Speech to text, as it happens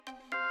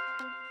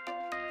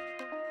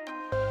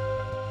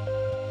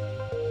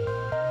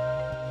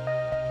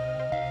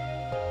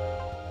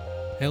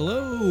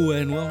Hello,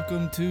 and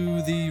welcome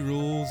to the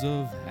Rules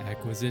of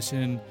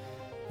Acquisition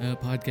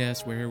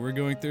podcast, where we're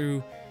going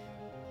through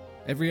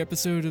every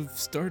episode of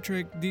Star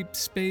Trek Deep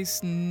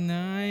Space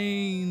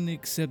Nine,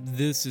 except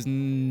this is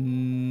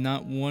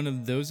not one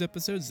of those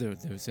episodes, though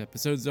those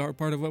episodes are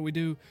part of what we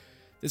do.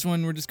 This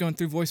one, we're just going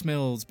through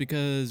voicemails,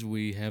 because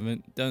we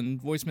haven't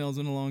done voicemails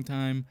in a long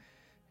time,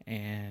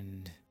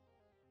 and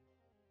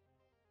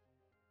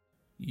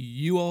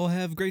you all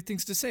have great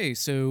things to say.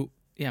 So,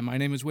 yeah, my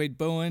name is Wade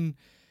Bowen.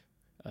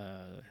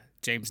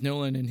 James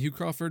Nolan and Hugh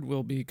Crawford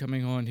will be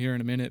coming on here in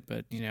a minute,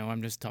 but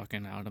I'm just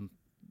talking out. I'm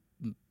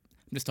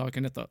just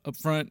talking at the up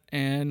front,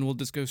 and we'll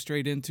just go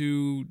straight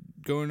into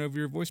going over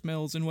your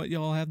voicemails and what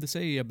y'all have to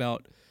say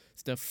about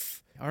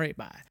stuff. All right,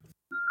 bye.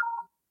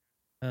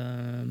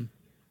 We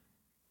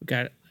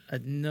got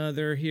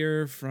another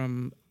here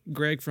from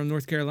Greg from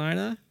North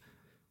Carolina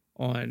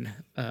on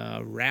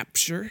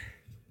Rapture.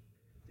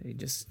 They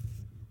just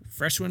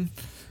fresh one.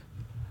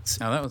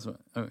 Oh, that was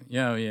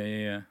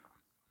yeah.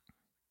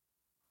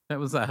 That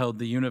was I held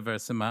the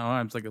universe in my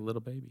arms like a little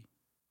baby.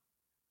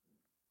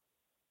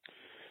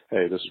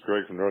 Hey, this is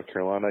Greg from North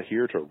Carolina,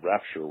 here to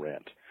Rapture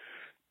Rant.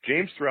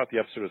 James throughout the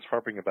episode is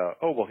harping about,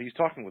 he's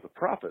talking with a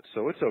prophet,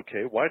 so it's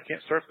okay. Why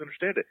can't Starfleet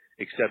understand it?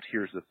 Except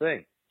here's the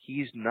thing.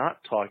 He's not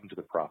talking to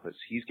the prophets.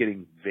 He's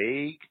getting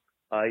vague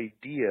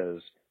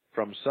ideas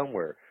from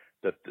somewhere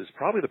that is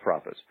probably the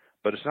prophets,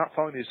 but it's not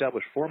following the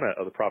established format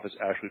of the prophets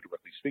actually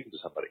directly speaking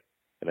to somebody.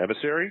 An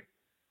emissary,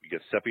 you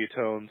get sepia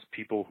tones,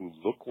 people who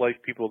look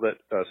like people that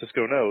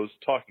Sisko knows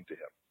talking to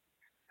him.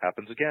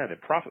 Happens again in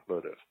prophet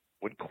motive.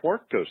 When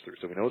Quark goes through,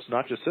 so we know it's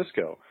not just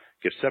Sisko,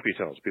 gets sepia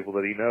tones, people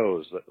that he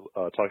knows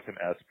talking to him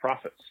as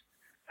prophets.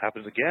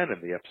 Happens again in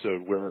the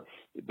episode where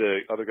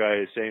the other guy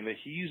is saying that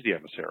he's the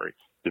emissary.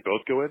 They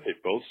both go in, they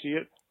both see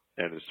it,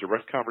 and it's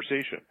direct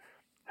conversation.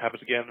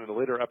 Happens again in a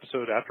later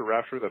episode after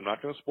Rapture that I'm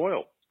not going to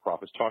spoil.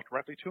 Prophets talk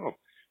directly to him.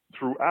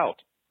 Throughout,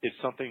 it's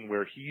something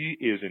where he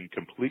is in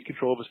complete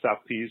control of his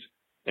faculties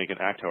and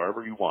can act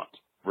however you want,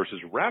 versus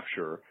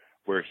Rapture,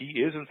 where he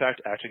is in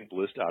fact acting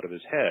blissed out of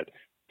his head.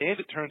 And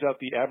it turns out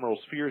the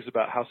Admiral's fears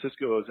about how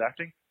Sisko is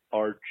acting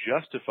are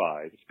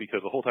justified,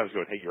 because the whole time he's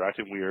going, hey, you're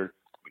acting weird,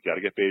 we got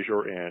to get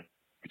Bajor in,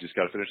 we just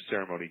got to finish the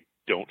ceremony,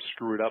 don't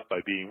screw it up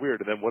by being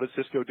weird. And then what does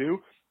Sisko do?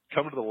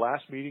 Come to the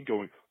last meeting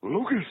going,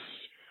 Lucas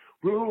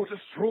will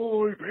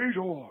destroy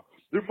Bajor,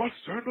 they must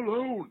stand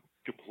alone.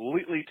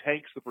 Completely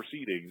tanks the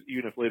proceedings,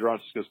 even if later on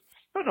Sisko goes,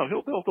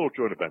 no, they'll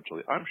join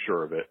eventually. I'm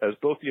sure of it. As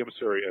both the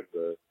emissary and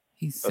the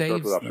he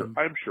saves them.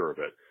 I'm sure of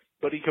it.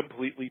 But he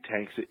completely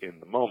tanks it in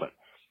the moment.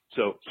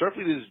 So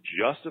Starfleet is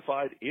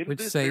justified in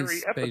this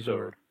very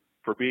episode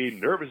for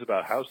being nervous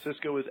about how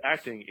Sisko is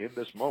acting in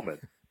this moment,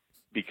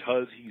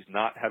 because he's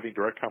not having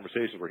direct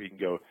conversations where he can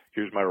go,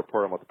 here's my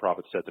report on what the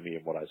prophet said to me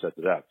and what I said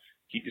to them.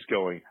 He's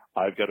going,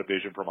 I've got a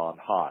vision from on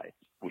high,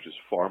 which is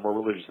far more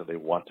religious than they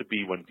want to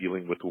be when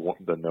dealing with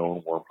the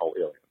known wormhole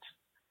aliens.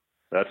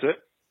 That's it.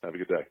 Have a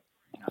good day.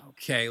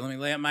 Okay, let me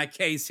lay out my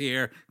case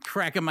here.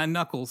 Cracking my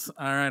knuckles.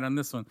 All right, on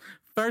this one.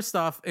 First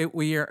off,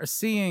 we are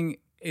seeing,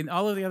 in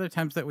all of the other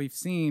times that we've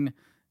seen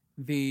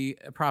the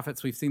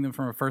prophets, we've seen them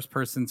from a first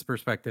person's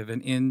perspective,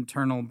 an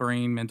internal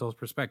brain, mental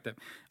perspective.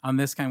 On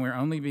this kind, we're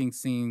only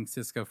seeing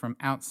Sisko from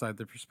outside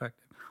the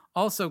perspective.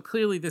 Also,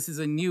 clearly, this is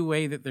a new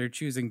way that they're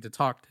choosing to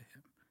talk to him.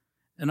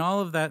 And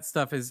all of that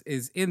stuff is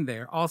in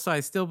there. Also,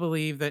 I still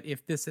believe that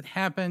if this had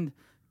happened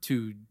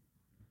to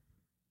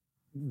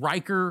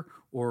Riker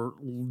or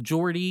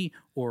Geordi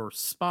or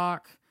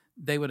Spock,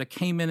 they would have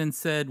came in and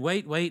said,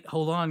 wait,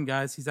 hold on,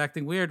 guys. He's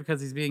acting weird because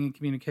he's being in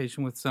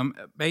communication with some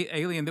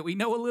alien that we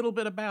know a little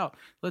bit about.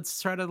 Let's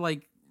try to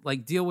like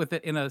deal with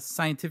it in a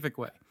scientific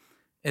way.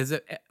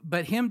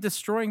 But him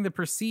destroying the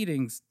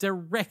proceedings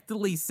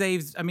directly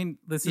saves,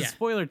 this is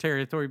spoiler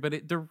territory, but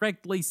it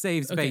directly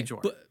saves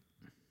Bajor.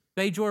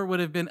 Bajor would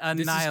have been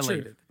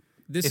annihilated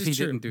if he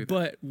didn't do that.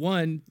 But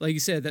one, like you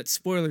said, that's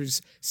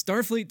spoilers.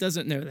 Starfleet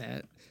doesn't know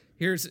that.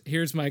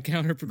 Here's my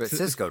counter. But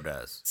Sisko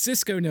does.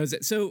 Sisko knows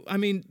it. So,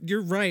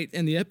 you're right,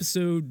 and the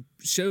episode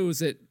shows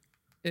that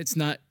it's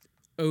not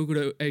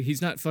Odo.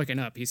 He's not fucking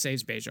up. He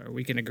saves Bajor.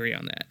 We can agree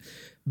on that.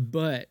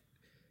 But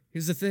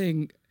here's the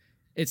thing.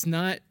 It's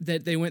not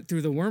that they went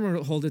through the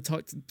wormhole to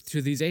talk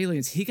to these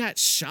aliens. He got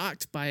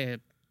shocked by a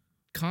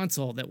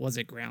console that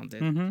wasn't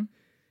grounded. Mm-hmm.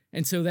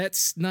 And so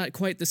that's not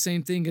quite the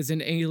same thing as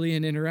an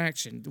alien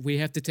interaction. We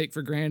have to take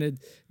for granted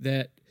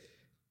that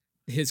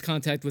his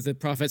contact with the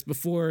prophets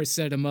before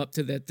set him up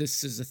to that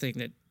this is a thing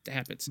that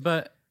happens.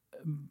 But,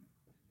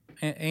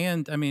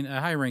 a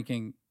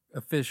high-ranking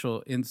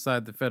official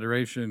inside the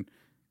Federation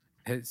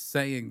is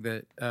saying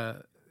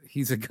that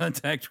he's in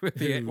contact with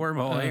the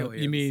wormhole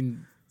aliens. You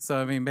mean...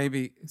 So,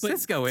 maybe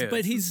Sisko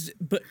is.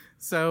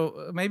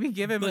 So, maybe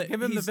give him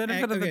the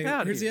benefit of the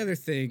doubt. Here's the other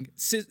thing.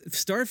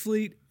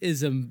 Starfleet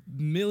is a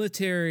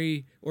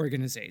military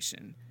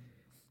organization.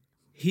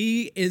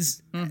 He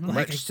is...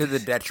 much to the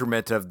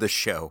detriment of the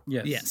show.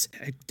 Yes.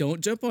 Don't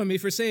jump on me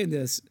for saying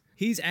this.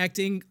 He's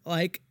acting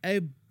like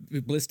a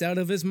blissed out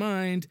of his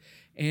mind,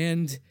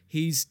 and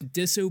he's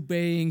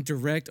disobeying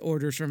direct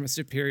orders from a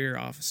superior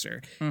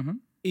officer.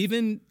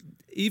 Even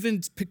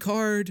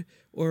Picard,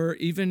 or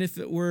even if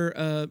it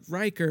were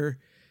Riker,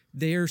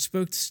 they are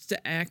supposed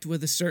to act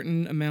with a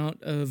certain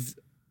amount of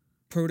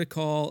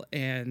protocol,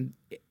 and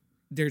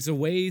there's a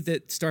way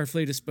that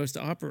Starfleet is supposed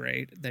to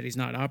operate that he's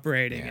not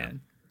operating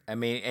in. I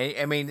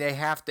mean, they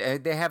have to.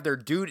 They have their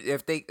duty.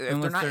 If they're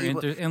not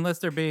able, unless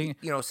they're being,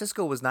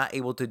 Sisko was not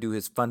able to do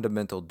his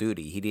fundamental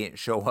duty. He didn't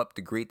show up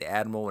to greet the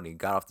admiral when he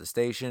got off the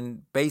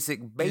station. Basic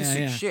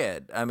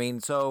shit. I mean,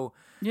 so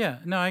yeah,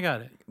 no, I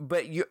got it.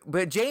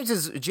 But James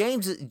is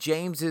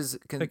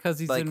Because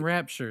he's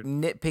enraptured.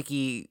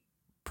 Nitpicky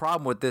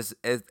problem with this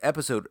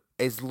episode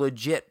is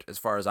legit as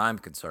far as I'm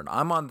concerned.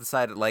 I'm on the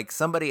side of, like,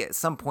 somebody at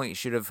some point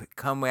should have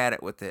come at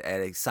it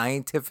at a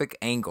scientific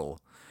angle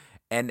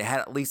and had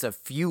at least a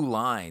few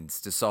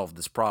lines to solve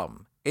this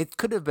problem. It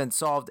could have been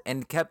solved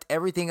and kept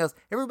everything else.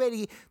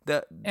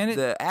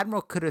 The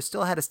admiral could have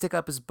still had to stick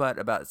up his butt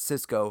about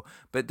Sisko,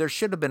 but there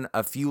should have been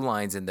a few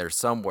lines in there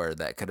somewhere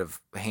that could have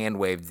hand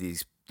waved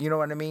these. You know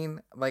what I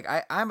mean? Like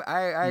I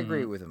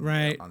agree with him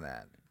on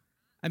that.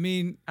 I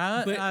mean,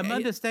 I'm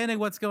understanding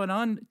what's going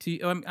on to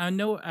you.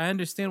 I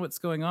understand what's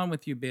going on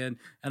with you, Ben,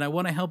 and I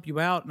want to help you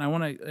out, and I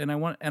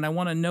want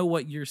to know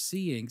what you're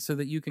seeing so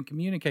that you can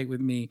communicate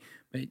with me.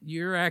 But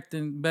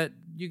but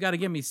you got to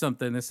give me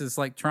something. This is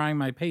like trying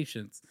my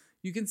patience.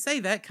 You can say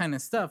that kind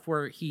of stuff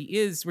where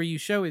you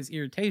show his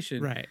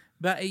irritation, right?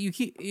 But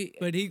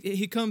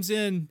he comes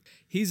in.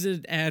 He's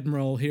an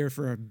admiral here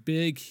for a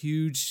big,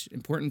 huge,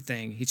 important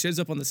thing. He shows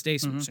up on the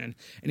station, and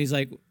he's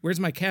like, "Where's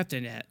my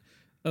captain at?"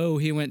 Oh,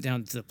 he went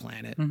down to the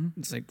planet.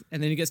 It's like,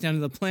 and then he gets down to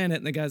the planet,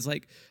 and the guy's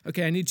like,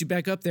 "Okay, I need you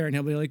back up there." And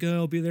he'll be like, "Oh,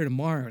 I'll be there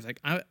tomorrow." It's like,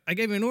 I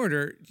gave you an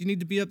order. You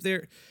need to be up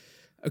there.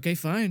 Okay,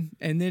 fine.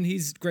 And then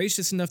he's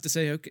gracious enough to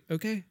say,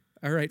 "Okay,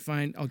 all right,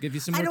 fine. I'll give you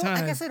some more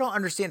time." I guess I don't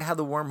understand how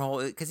the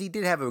wormhole, because he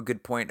did have a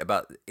good point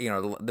about,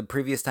 the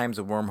previous times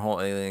the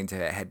wormhole aliens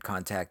had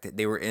contact,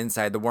 they were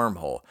inside the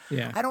wormhole.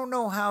 Yeah. I don't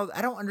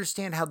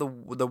understand how the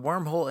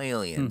wormhole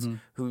aliens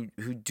who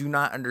do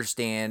not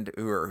understand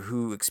or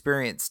who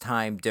experience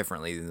time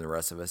differently than the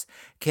rest of us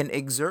can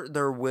exert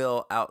their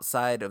will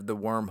outside of the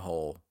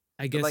wormhole.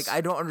 I guess,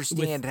 I don't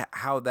understand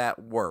how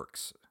that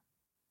works.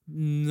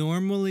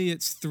 Normally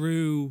it's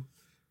through,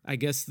 I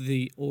guess,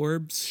 the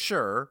orbs.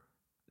 Sure.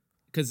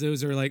 Because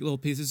those are like little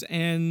pieces,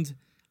 and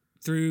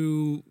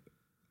through,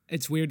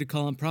 it's weird to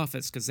call them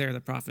prophets because they're the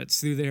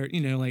prophets, through their,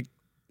 like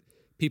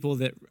people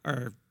that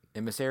are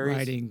emissaries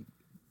riding.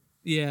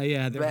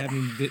 Yeah, they're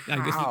having,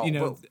 I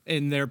guess,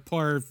 in their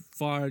far,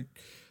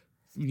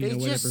 they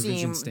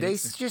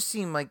just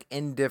seem like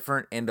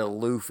indifferent and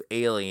aloof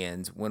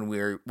aliens when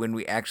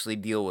we actually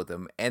deal with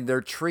them, and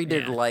they're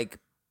treated like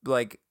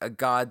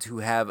gods who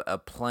have a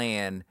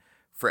plan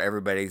for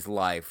everybody's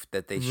life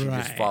that they should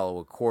just follow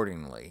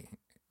accordingly.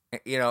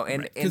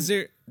 And because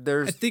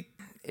there's, I think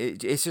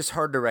it's just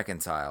hard to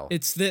reconcile.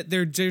 It's that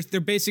they're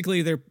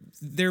basically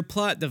they're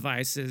plot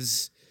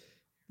devices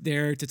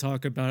there to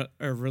talk about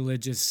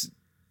religious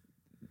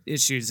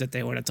issues that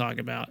they want to talk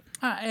about.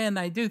 And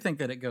I do think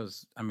that it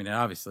goes. I mean,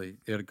 obviously,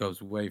 it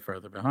goes way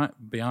further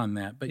beyond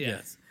that. But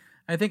yes,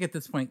 I think at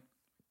this point,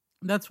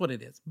 that's what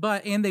it is.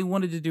 And they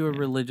wanted to do a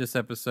religious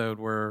episode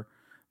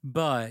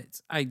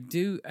but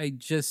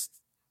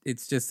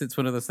it's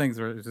one of those things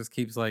where it just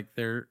keeps like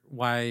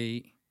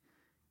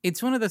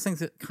it's one of those things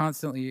that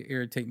constantly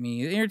irritate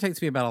me. It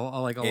irritates me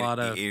about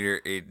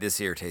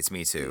this irritates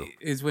me too.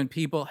 Is when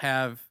people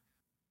have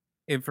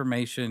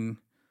information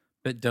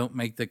but don't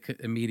make the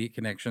immediate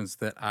connections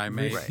that I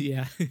make. Right.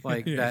 Yeah.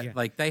 Like that. Yeah.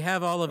 Like they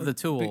have all of the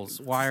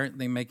tools. Why aren't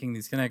they making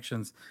these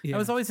connections? Yeah. That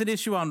was always an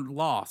issue on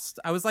Lost.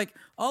 I was like,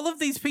 all of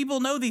these people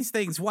know these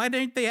things. Why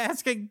aren't they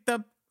asking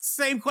the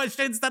same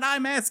questions that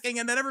I'm asking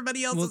and that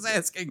everybody else is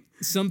asking?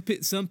 Some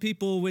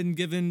people, when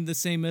given the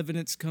same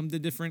evidence, come to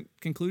different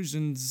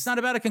conclusions. It's not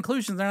about a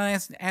conclusion. They're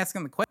not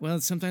asking the question. Well,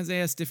 sometimes they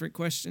ask different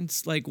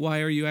questions, like, why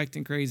are you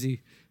acting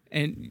crazy?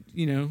 And,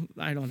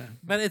 I don't know.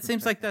 But it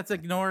seems like that's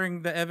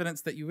ignoring the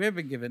evidence that you have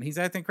been given. He's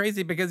acting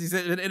crazy because he's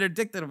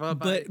interdicted about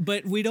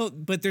But we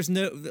don't, but there's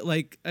no,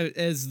 like,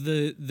 as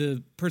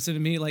the person to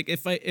me, like,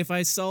 if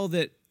I saw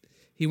that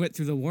he went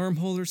through the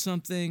wormhole or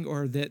something,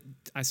 or that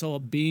I saw a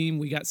beam,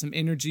 we got some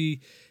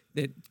energy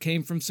that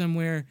came from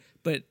somewhere,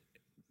 but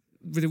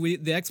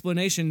the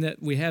explanation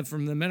that we have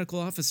from the medical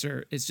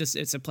officer is just,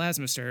 it's a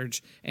plasma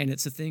surge, and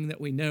it's a thing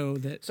that we know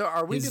that. So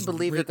are we to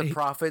believe that the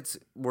prophets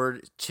were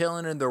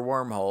chilling in their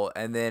wormhole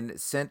and then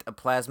sent a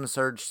plasma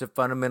surge to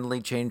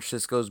fundamentally change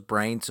Sisko's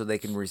brain so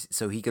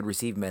he could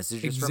receive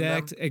messages from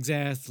them?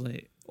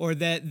 Exactly. Or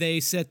that they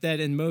set that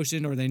in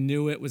motion, or they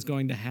knew it was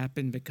going to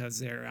happen because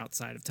they're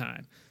outside of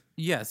time.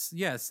 Yes.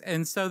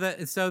 And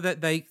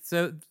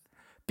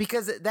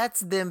because that's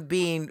them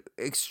being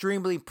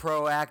extremely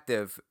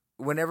proactive.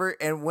 Whenever,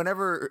 you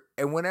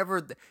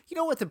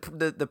know what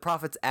the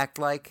prophets act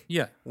like?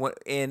 Yeah. When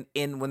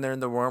they're in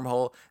the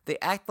wormhole, they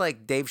act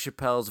like Dave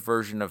Chappelle's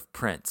version of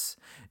Prince.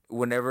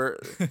 whenever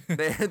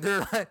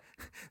they're like,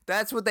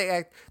 that's what they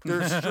act.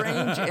 They're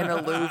strange and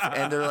aloof,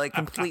 and they're like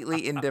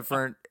completely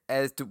indifferent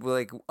as to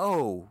like,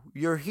 oh,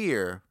 you're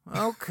here,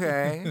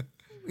 okay.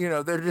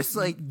 They're just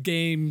like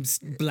Games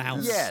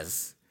blouse.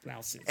 yes,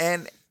 Blouses.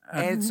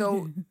 and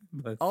so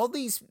all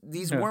these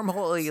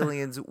wormhole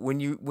aliens, when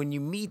you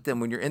meet them,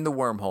 when you're in the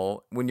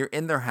wormhole, when you're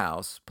in their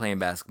house playing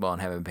basketball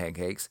and having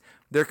pancakes,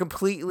 they're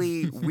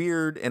completely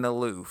weird and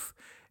aloof.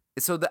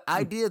 So the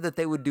idea that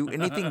they would do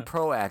anything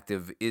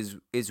proactive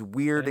is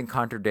weird and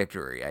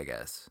contradictory, I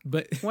guess.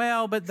 But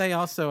they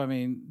also, I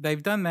mean,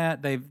 they've done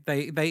that.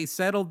 They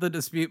settled the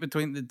dispute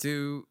between the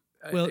two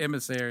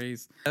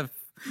emissaries.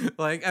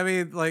 Like, I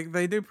mean, like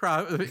they do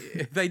proactive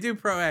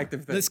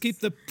things.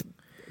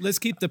 Let's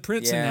keep the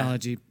Prince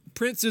analogy.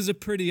 Prince is a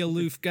pretty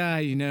aloof guy,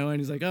 and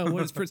he's like, oh,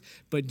 what is Prince?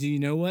 But do you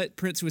know what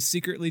Prince was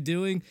secretly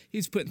doing?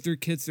 He's putting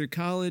kids through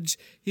college.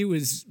 He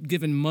was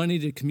giving money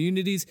to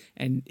communities,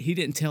 and he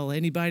didn't tell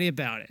anybody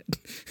about it.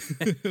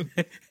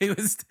 he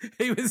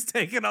was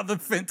taking all the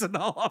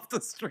fentanyl off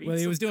the streets. Well,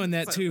 he was doing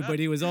that too, but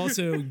he was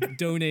also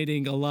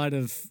donating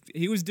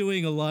he was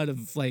doing a lot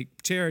of like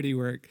charity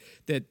work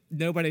that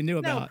nobody knew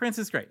about. No, Prince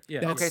is great.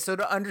 Yeah. Okay, so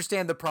to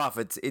understand the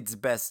prophets, it's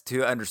best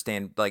to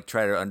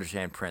try to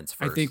understand Prince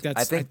first. I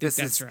think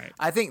that's right.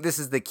 I think this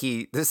is the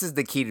key. This is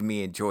the key to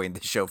me enjoying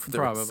the show for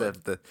the rest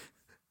of the.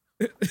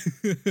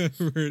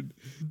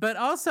 But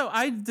also,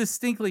 I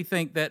distinctly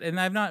think that, and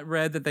I've not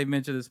read that they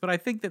mentioned this, but I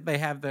think that they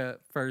have the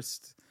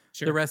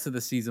rest of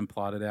the season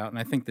plotted out, and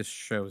I think this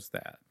shows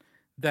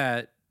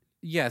that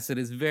yes, it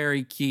is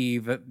very key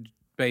that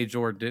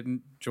Bajor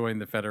didn't join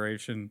the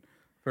Federation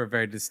for a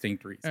very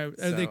distinct reason.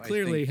 They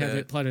clearly have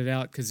it plotted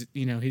out because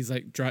he's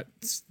like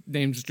drops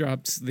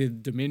the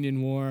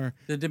Dominion War.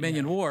 The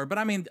Dominion War, but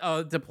I mean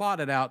to plot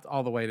it out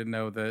all the way to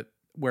know that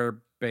where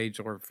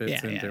Bajor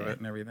fits into it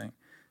and everything.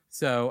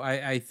 So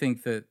I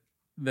think that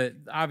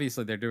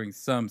obviously they're doing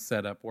some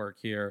setup work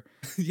here.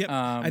 Yep.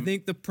 I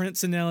think the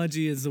Prince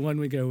analogy is the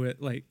one we go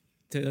with, like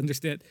to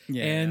understand.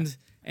 Yeah.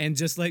 And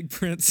just like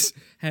Prince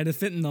had a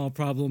fentanyl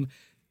problem,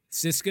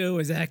 Sisko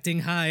is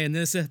acting high in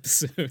this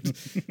episode.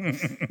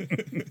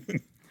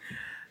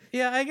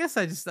 Yeah, I guess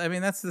that's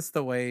just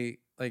the way,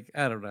 like,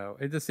 I don't know.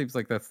 It just seems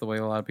like that's the way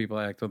a lot of people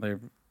act when they're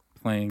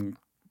playing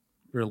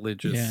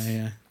religious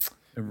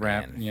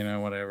rap,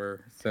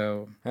 whatever.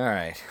 So, all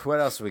right. What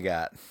else we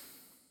got?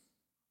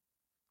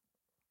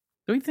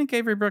 Do we think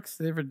Avery Brooks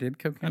ever did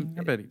cocaine?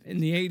 I bet he did. In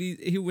the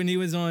 80s, when he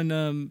was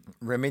on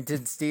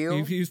Remington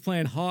Steele? He was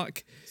playing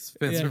Hawk.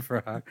 Spencer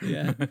for Hire.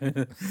 Yeah.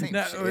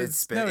 It's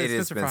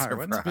Spencer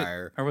for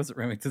Hire. Or was it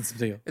Remington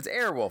Steele? It's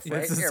Airwolf,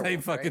 right? It's the Airwolf,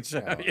 same fucking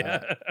show.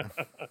 Yeah.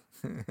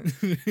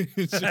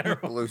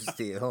 Blue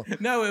Steel.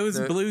 No, it was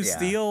Blue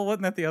Steel.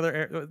 Wasn't that the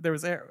other? There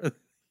was Air.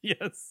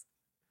 Yes.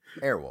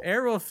 Airwolf.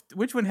 Airwolf.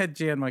 Which one had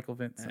Jan Michael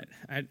Vincent?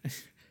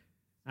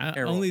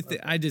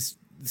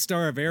 The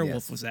star of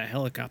Airwolf was that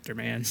helicopter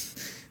man.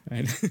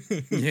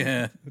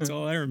 Yeah, that's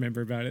all I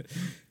remember about it.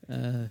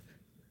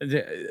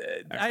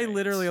 I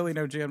literally only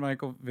know Jan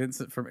Michael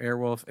Vincent from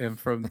Airwolf and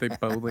from the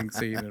bowling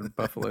scene in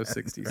Buffalo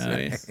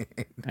 '66.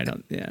 I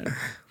don't. Yeah.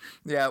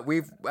 Yeah,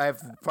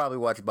 I've probably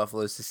watched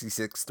Buffalo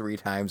 '66 3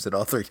 times, and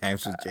all 3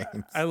 times with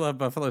James. I love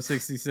Buffalo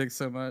 '66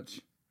 so much.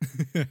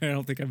 I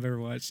don't think I've ever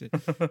watched it.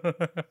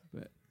 But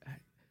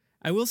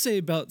I will say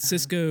about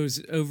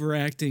Sisko's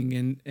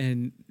overacting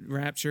and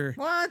Rapture.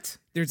 What?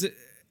 There's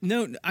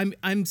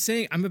I'm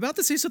saying I'm about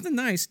to say something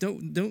nice.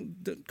 Don't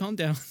calm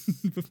down.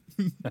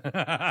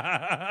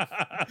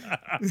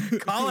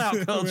 Call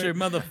out culture,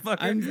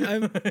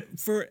 motherfucker.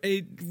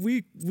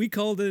 We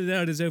called it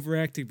out as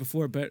overacting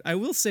before, but I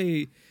will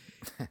say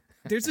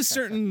there's a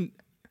certain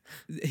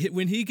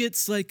when he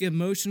gets like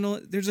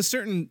emotional, there's a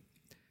certain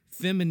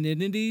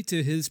femininity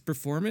to his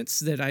performance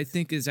that I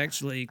think is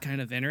actually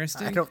kind of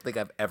interesting. I don't think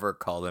I've ever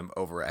called him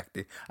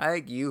overacting. I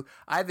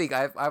think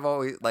I've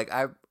always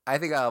I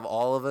think out of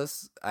all of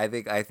us, I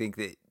think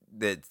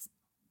that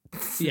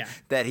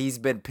that he's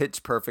been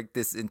pitch perfect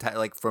this entire,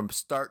 like, from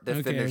start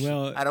to finish.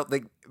 Well, I don't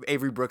think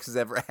Avery Brooks has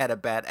ever had a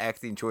bad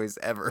acting choice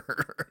ever.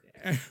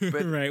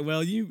 But, right.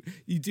 Well, you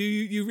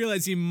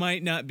realize you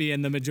might not be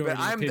in the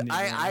majority opinion.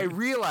 I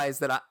realize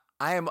that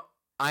I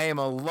am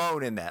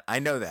alone in that. I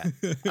know that.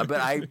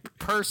 But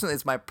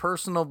it's my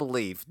personal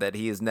belief that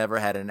he has never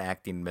had an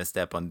acting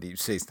misstep on Deep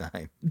Space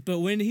Nine.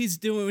 But when he's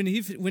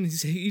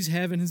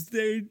having his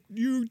day,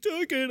 you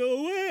took it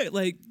away.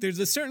 Like, there's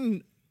a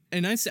certain,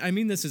 and I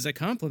mean this as a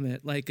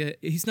compliment. Like,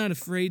 he's not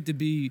afraid to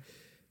be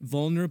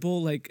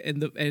vulnerable. Like,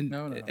 and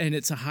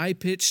it's a high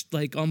pitched,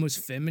 like, almost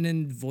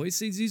feminine voice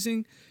he's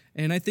using,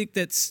 and I think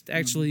that's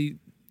actually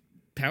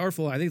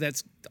powerful. I think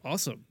that's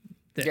awesome.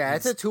 Yeah,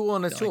 it's a tool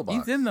in his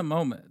toolbox. He's in the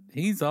moment.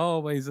 He's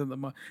always in the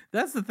moment.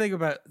 That's the thing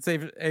about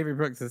Avery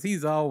Brooks is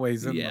he's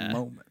always in the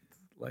moment.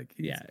 Like,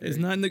 it's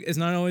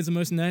not always the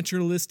most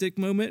naturalistic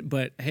moment,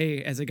 but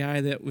hey, as a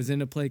guy that was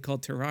in a play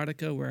called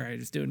Terotica where I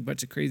was doing a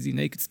bunch of crazy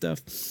naked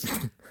stuff,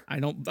 I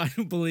don't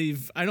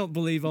believe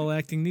all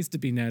acting needs to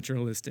be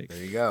naturalistic.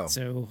 There you go.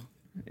 So,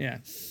 yeah.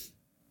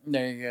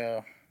 There you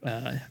go.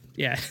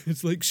 Yeah,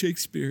 it's like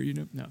Shakespeare,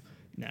 No,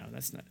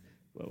 that's not.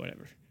 Well,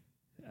 whatever.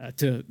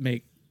 To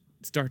make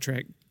Star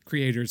Trek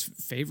creators'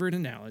 favorite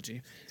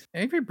analogy.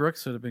 Avery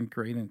Brooks would have been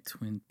great in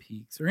Twin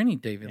Peaks or any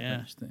David Yeah.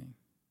 Lynch thing.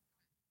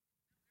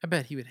 I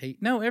bet he would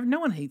hate. No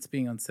one hates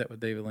being on set with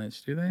David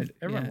Lynch, do they?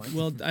 Everyone likes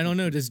Well, I don't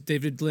know. Does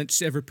David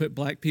Lynch ever put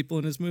black people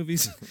in his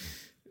movies?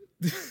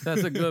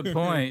 That's a good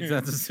point.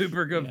 That's a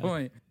super good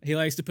point. He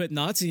likes to put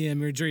Nazi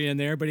imagery in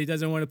there, but he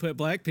doesn't want to put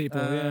black people.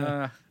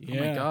 Oh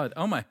my god.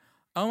 Oh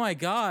my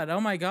god.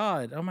 Oh my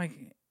god. Oh my.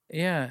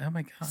 Yeah. Oh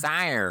my god.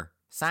 Sire.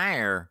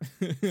 Sire.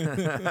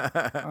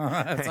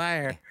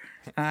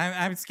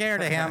 I'm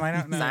scared of him. I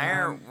don't know.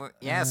 Sire.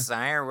 Yes,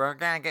 sire. We're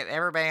gonna get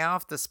everybody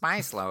off the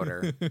spice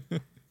loader.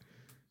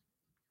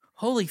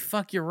 Holy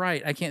fuck, you're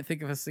right. I can't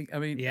think of a I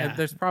mean, Yeah,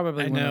 there's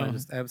probably I one that I know.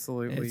 just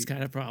absolutely. It's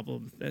got a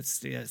problem.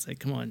 It's like,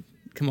 come on,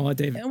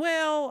 David.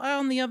 Well,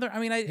 on the other, I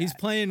mean, He's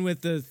playing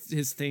with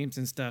his themes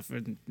and stuff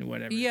and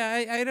whatever.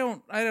 Yeah,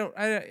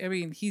 I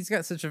mean, he's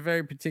got such a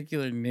very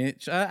particular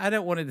niche. I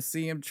don't want to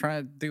see him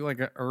try to do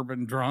like an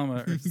urban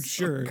drama. Or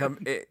Sure.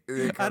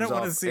 I don't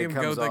want to see him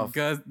go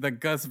the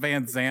Gus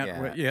Van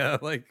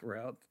Sant like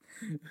route.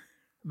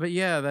 But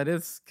yeah, that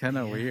is kind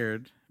of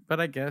weird.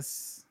 But I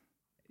guess.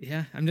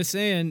 Yeah, I'm just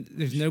saying,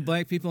 there's no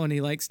black people, and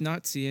he likes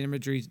Nazi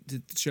imagery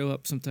to show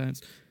up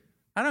sometimes.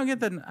 I don't get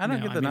the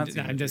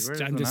Nazi.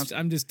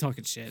 I'm just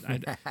talking shit.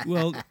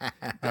 Well,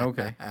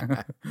 okay.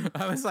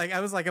 I was like,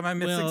 am I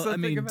missing something? I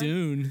mean,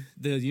 Dune,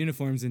 the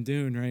uniforms in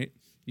Dune, right?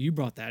 You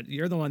brought that.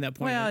 You're the one that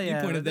pointed. You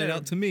pointed that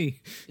out to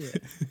me.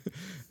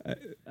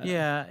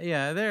 Yeah.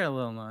 Yeah, they're a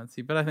little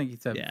Nazi, but I think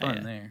he's having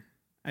fun there.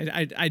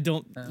 I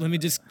don't. Let me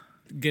just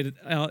get it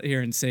out here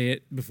and say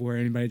it before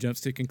anybody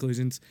jumps to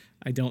conclusions.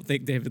 I don't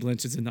think David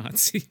Lynch is a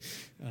Nazi.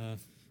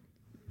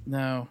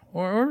 No,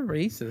 or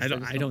racist.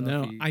 I don't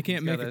know. I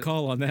can't make a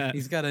call on that.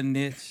 He's got a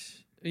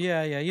niche.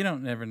 Yeah. You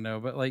don't never know,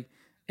 but like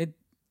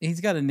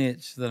he's got a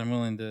niche that I'm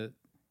willing to.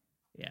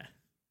 Yeah.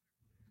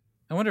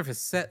 I wonder if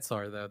his sets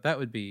are though. That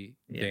would be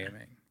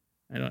damning.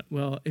 I don't.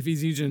 Well, if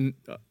he's using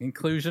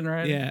inclusion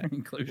wrider,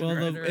 inclusion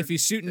writer. If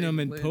he's shooting them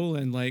in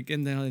Poland, like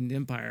in the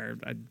Empire,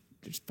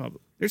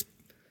 there's.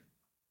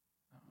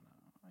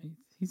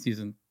 He's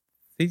using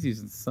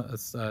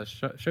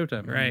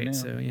Showtime right now.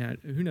 So yeah,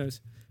 who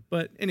knows?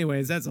 But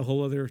anyways, that's a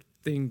whole other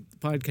thing.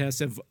 Podcasts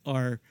of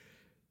our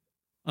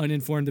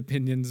uninformed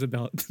opinions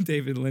about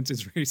David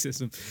Lynch's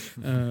racism,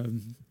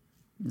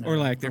 or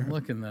lack thereof. I'm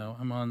looking though.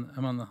 I'm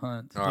on the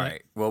hunt. All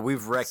right. Well,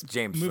 we've wrecked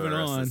James for the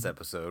rest on. of this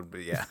episode,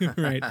 but yeah.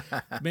 Right.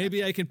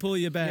 Maybe I can pull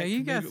you back. Yeah,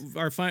 you got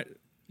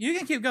You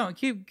can keep going.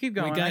 Keep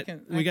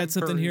going. We got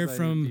something here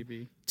from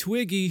IMDb.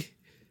 Twiggy.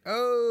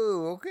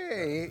 Oh,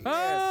 okay.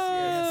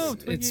 Yes.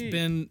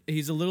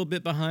 He's a little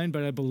bit behind,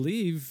 but I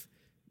believe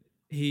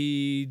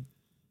he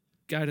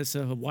got us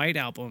a White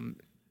Album,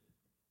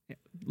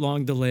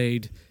 long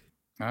delayed.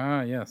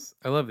 Ah, yes.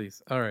 I love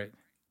these. All right.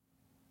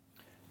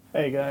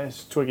 Hey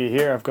guys, Twiggy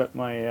here. I've got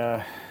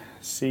my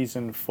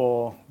season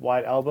 4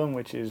 White Album,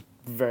 which is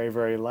very,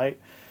 very late.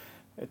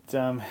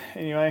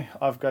 Anyway,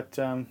 I've got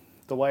The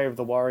Way of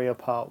the Warrior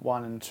Part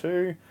 1 and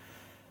 2,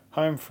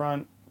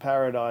 Homefront,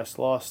 Paradise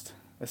Lost,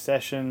 A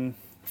Session,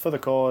 For the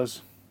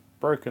Cause,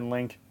 Broken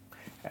Link,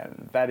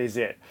 and that is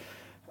it.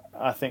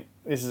 I think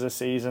this is a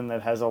season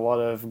that has a lot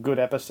of good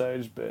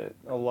episodes, but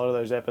a lot of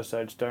those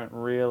episodes don't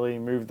really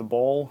move the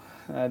ball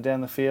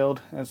down the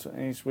field, as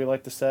we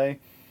like to say.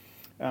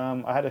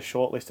 I had a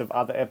short list of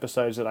other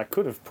episodes that I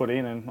could have put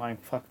in, and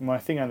my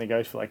thing only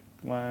goes for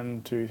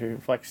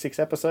like 6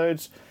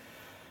 episodes,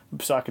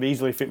 so I could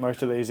easily fit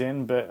most of these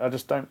in, but I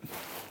just don't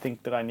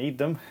think that I need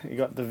them. You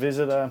got The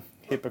Visitor,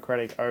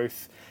 Hippocratic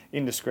Oath,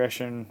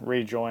 Indiscretion,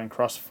 Rejoin,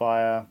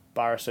 Crossfire,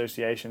 Bar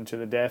Association, To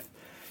the Death.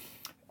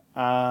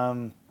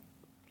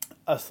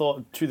 I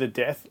thought To the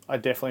Death, I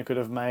definitely could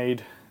have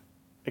made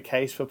a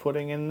case for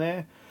putting in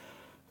there.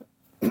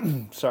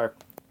 Sorry,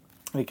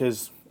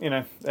 because,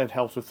 it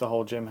helps with the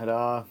whole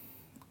Jem'Hadar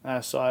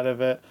side of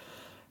it.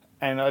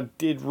 And I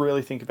did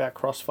really think about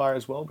Crossfire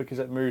as well, because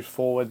it moves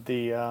forward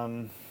the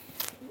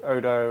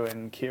Odo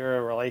and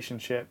Kira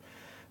relationship.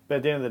 But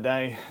at the end of the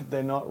day,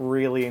 they're not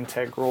really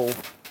integral.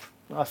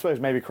 I suppose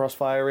maybe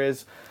Crossfire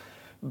is,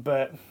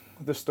 but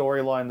the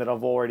storyline that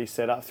I've already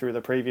set up through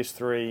the previous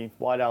 3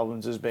 White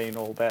Albums has been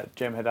all about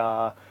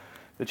Jem'Hadar,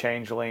 the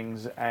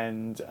Changelings,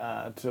 and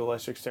to a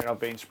lesser extent I've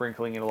been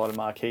sprinkling in a lot of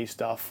marquee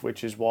stuff,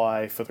 which is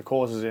why For the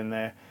Cause is in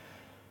there.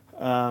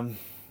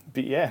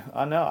 But yeah,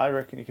 I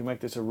reckon you can make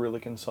this a really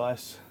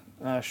concise,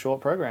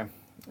 short program.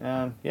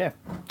 Yeah,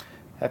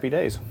 happy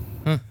days.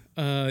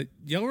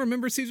 Y'all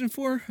remember season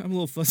 4? I'm a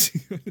little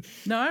fuzzy.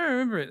 No, I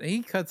remember it.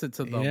 He cuts it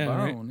to the bone.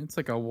 Right? It's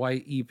like a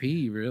white EP,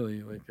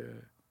 really.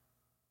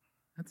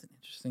 That's an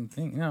interesting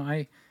thing. No,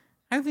 I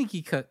think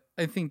he cut.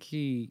 I think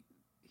he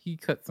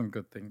cut some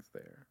good things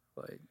there.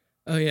 Like,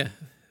 oh yeah,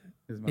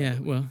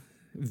 well,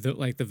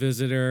 the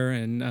Visitor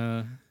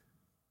and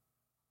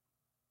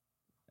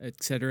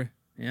etc.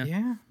 Yeah.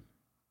 Yeah.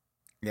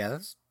 Yeah,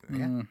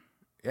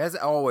 As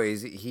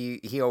always,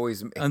 he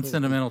always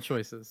unsentimental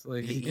choices.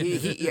 Like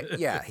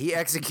he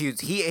executes.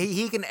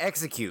 He can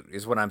execute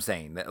is what I'm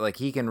saying. That like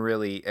he can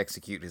really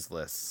execute his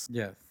lists.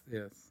 yes.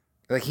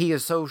 Like he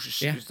is so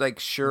Yeah.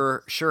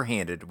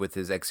 sure-handed with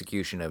his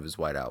execution of his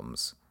White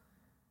Albums.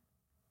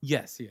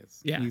 Yes.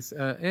 Yeah. He's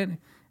and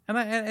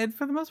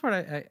for the most part,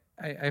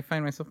 I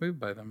find myself moved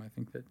by them. I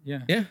think that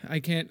Yeah, I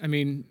can't. I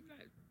mean,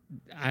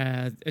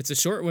 it's a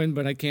short one,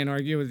 but I can't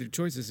argue with your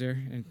choices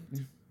there. And,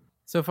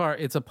 So far,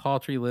 it's a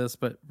paltry list,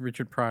 but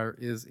Richard Pryor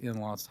is in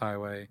Lost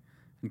Highway,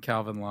 and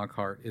Calvin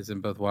Lockhart is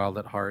in both Wild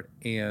at Heart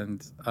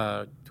and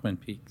Twin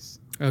Peaks.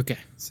 okay.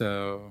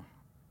 So,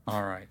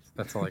 all right,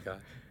 that's all I got.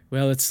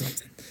 Well, it's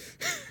something.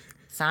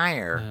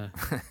 Sire.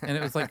 And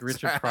it was like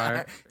Richard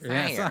Pryor.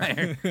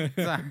 Sire.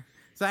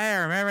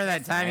 Sire, remember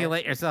that time you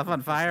lit yourself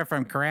on fire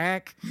from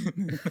crack?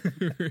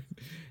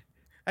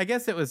 I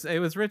guess it was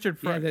Richard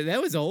Yeah, Pryor.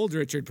 that was old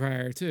Richard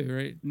Pryor too,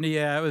 right?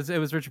 Yeah, it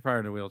was Richard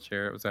Pryor in a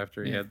wheelchair. It was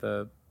after he had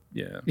the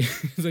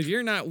It's like,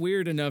 you're not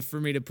weird enough for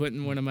me to put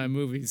in one of my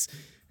movies.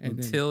 And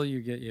then, until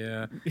you get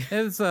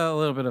it's a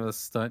little bit of a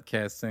stunt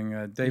casting.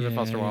 David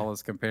Foster Yeah.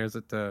 Wallace compares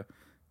it to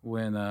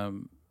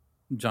when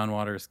John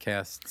Waters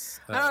casts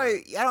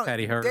I don't.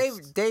 Patty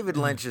Hearst. David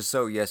Lynch is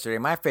so yesterday.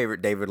 My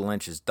favorite David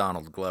Lynch is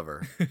Donald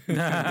Glover.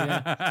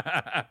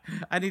 I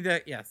need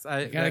to. Yes,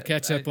 I gotta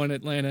catch up on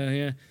Atlanta.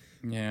 Yeah,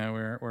 Yeah,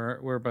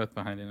 we're both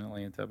behind in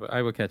Atlanta, but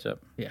I will catch up.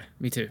 yeah,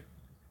 me too.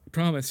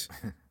 Promise.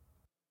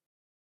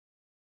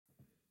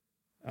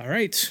 All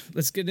right,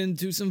 let's get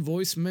into some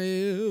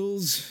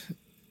voicemails.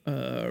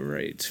 All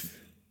right.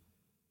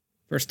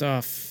 First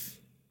off,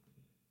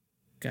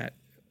 got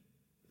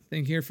a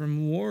thing here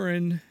from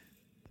Warren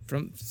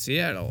from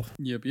Seattle.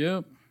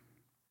 Yep.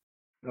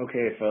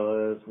 Okay,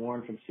 fellas,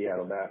 Warren from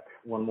Seattle back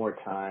one more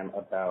time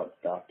about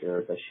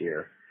Dr.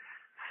 Bashir.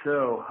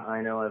 So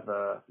I know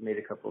I've made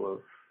a couple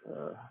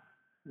of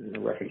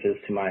references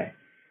to my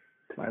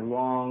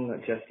long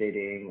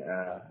gestating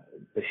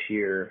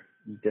Bashir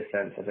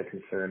defense as it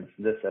concerns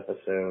this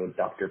episode,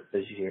 Dr.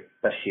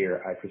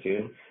 Bashir, I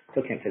presume.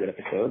 Still can't say that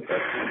episode, but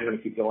we're going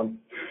to keep going.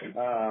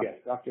 Yes,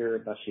 Dr.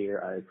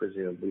 Bashir, I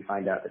presume. We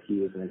find out that he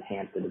is an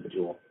enhanced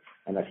individual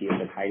and that he has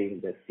been hiding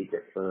this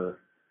secret for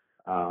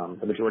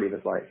the majority of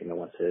his life,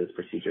 once his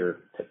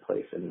procedure took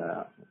place in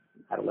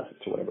adolescence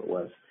or whatever it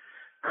was.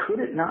 Could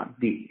it not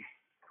be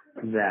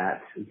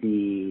that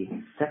the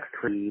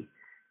sex-free,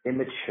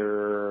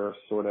 immature,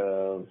 sort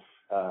of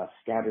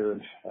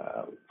scattered,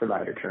 for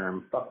lack of a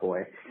term,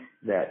 fuckboy,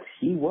 that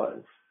he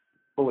was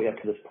fully up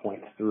to this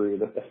point through,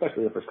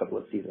 especially the first couple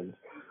of seasons,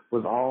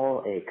 was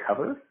all a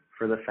cover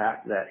for the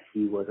fact that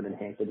he was an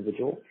enhanced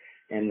individual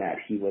and that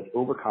he was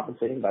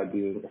overcompensating by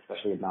being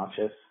especially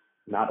obnoxious,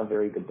 not a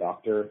very good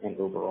doctor, and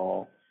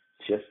overall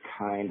just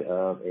kind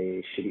of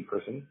a shitty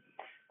person?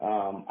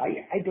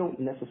 I don't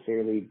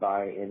necessarily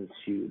buy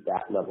into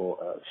that level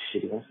of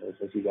shittiness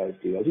as you guys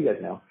do, as you guys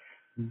know,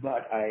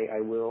 but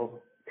I will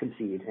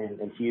concede,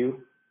 and to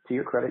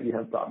your credit, you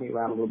have brought me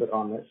around a little bit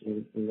on this,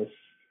 in this,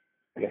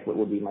 I guess what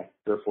will be my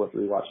third or fourth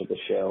rewatch of the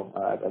show.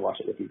 I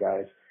watched it with you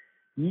guys.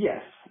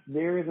 Yes,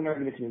 there is an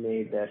argument to be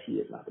made that he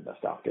is not the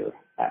best doctor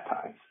at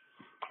times.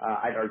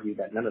 I'd argue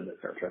that none of the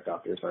Star Trek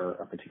doctors are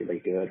particularly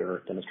good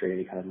or demonstrate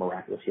any kind of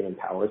miraculous healing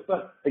powers.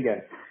 But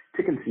again,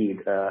 to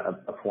concede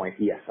a point,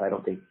 yes, I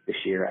don't think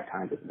Bashir at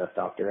times is the best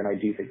doctor, and I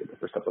do think that the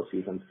first couple of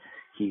seasons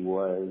he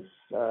was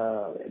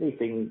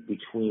anything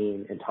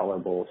between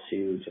intolerable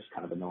to just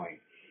kind of annoying.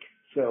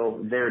 So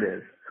there it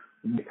is,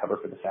 the cover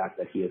for the fact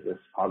that he is this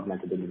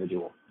augmented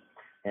individual,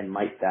 and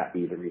might that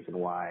be the reason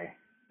why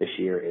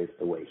Bashir is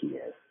the way he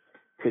is?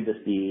 Could this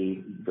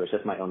be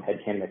just my own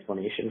headcanon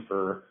explanation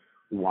for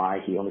why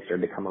he only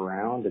started to come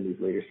around in these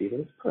later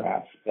seasons?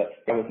 Perhaps. But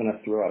I was going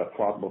to throw out a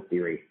plausible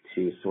theory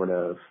to sort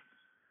of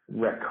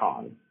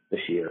retcon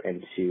Bashir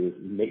and to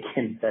make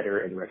him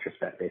better in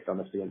retrospect based on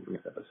this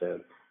infamous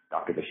episode,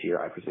 Dr. Bashir,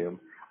 I presume.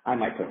 I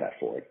might put that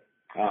forward.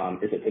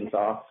 Is it thin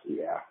sauce?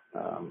 Yeah.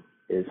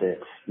 Is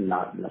it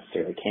not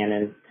necessarily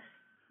canon?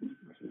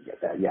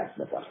 Yes,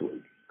 that's absolutely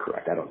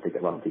correct. I don't think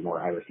that Ronald D.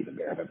 Moore, Iris, even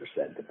Bear have ever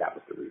said that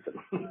was the reason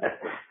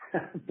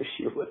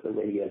Bashir was the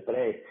way he is. But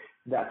hey,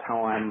 that's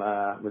how I'm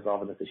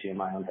resolving this issue in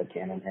my own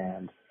headcanon,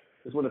 and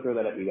just want to throw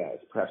that at you guys.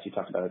 Perhaps you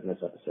talked about it in this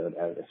episode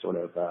as a sort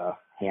of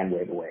hand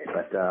wave away.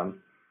 But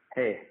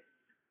hey,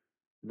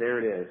 there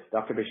it is.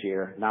 Dr.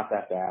 Bashir, not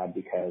that bad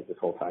because this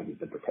whole time he's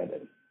been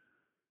pretending.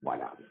 Why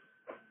not?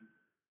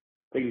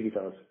 Take it easy,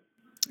 fellas.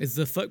 Is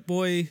the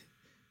fuckboy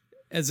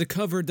as a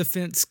cover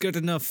defense good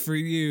enough for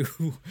you?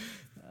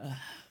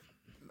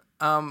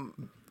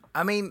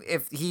 I mean,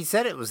 if he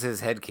said it was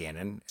his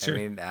headcanon, Sure. I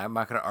mean, I'm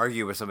not going to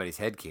argue with somebody's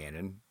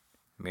headcanon.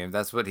 I mean, if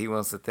that's what he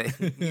wants to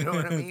think, you know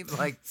what I mean?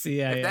 Like,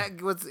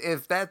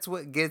 if that's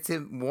what gets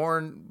him,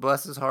 Warren,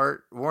 bless his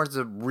heart, Warren's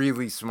a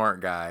really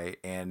smart guy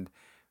and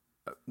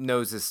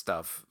knows his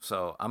stuff.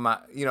 So I'm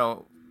not,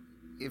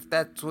 if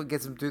that's what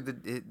gets him through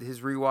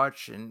his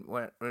rewatch and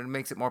when it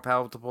makes it more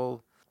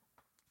palatable,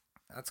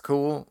 that's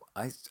cool.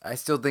 I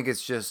still think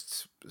it's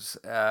just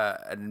an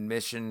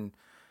admission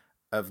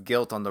of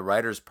guilt on the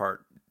writer's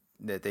part,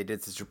 that they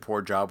did such a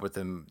poor job with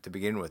him to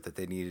begin with that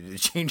they needed to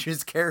change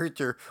his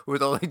character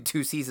with only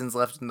 2 seasons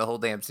left in the whole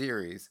damn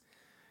series.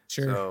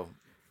 Sure. So,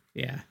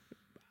 yeah.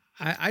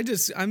 I'm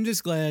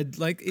just glad,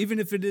 like, even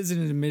if it is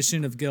an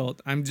admission of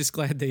guilt, I'm just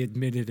glad they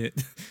admitted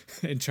it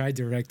and tried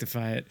to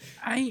rectify it.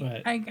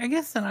 I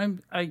guess that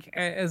I'm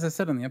as I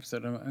said on the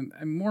episode,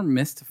 I'm more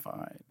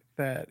mystified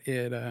that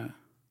it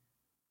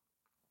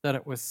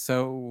was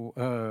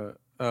so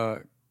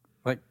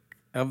like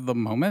of the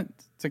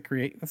moment to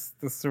create this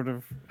sort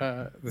of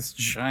this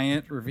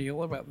giant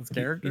reveal about this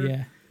character.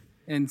 Yeah.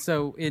 And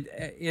so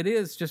it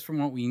is, just from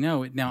what we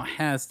know, it now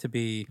has to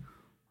be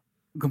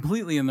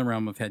completely in the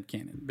realm of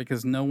headcanon,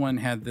 because no one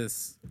had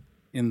this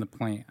in the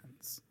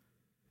plans.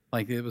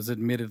 Like, it was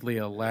admittedly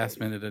a last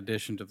minute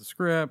addition to the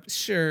script.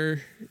 Sure.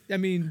 I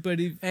mean,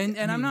 but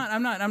I'm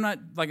not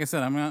like I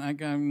said, I'm not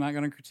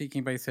going to critique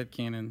anybody's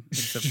headcanon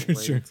except for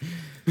sure.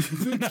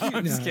 No,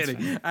 I'm just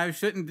kidding. I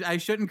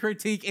shouldn't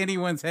critique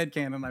anyone's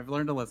headcanon. I've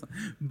learned a lesson.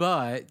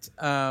 But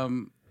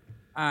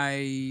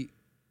I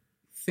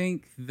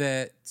think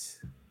that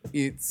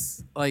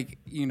it's like,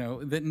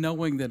 that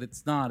knowing that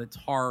it's not, it's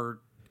hard.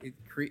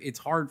 It's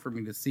hard for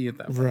me to see it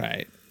that way.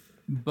 Right.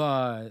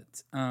 But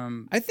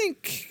I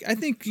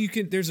think you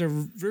can.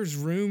 There's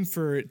room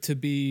for it to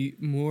be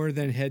more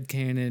than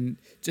headcanon.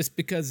 Just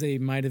because they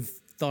might have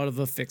thought of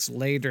a fix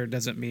later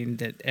doesn't mean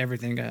that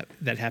everything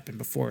that happened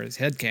before is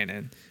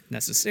headcanon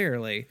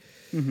necessarily.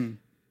 Mm-hmm.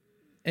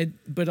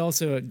 But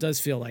also, it does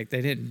feel like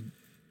they didn't.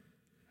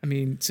 I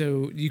mean,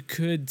 so you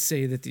could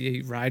say that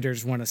the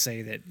writers want to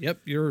say that, yep,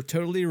 you're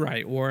totally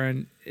right,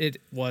 Warren. It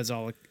was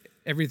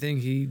everything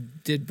he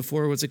did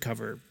before was a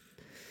cover.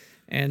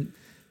 And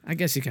I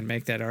guess you can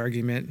make that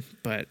argument,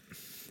 but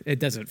it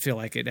doesn't feel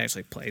like it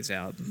actually plays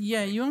out.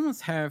 Yeah, you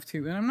almost have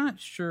to. And I'm not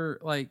sure,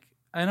 like,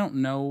 I don't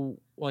know,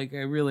 like, I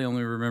really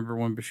only remember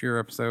one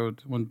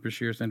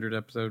Bashir-centered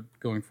episode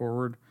going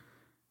forward.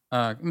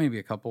 Maybe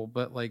a couple,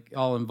 but, like,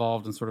 all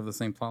involved in sort of the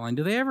same plotline.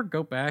 Do they ever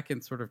go back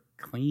and sort of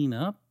clean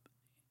up,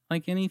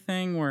 like,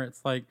 anything where it's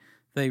like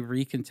they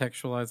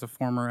recontextualize a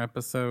former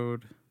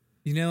episode?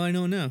 I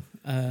don't know.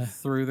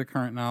 Through the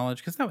current knowledge,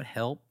 because that would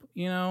help,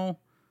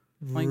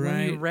 Like, right.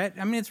 when you read,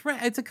 I mean,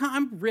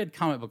 I've read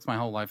comic books my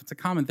whole life. It's a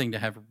common thing to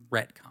have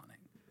retconning.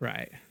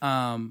 Right.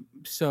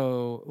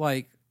 So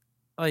like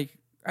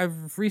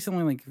I've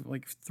recently,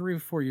 like 3 or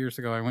 4 years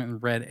ago, I went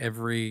and read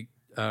every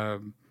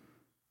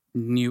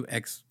new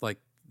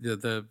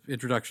the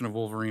introduction of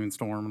Wolverine and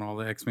Storm and all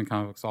the X-Men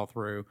comic books all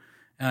through,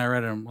 and I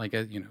read them like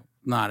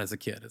not as a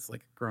kid, as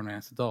like a grown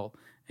ass adult,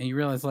 and you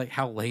realize like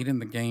how late in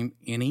the game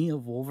any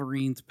of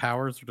Wolverine's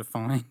powers are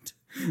defined.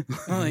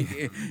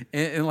 Like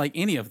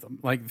any of them,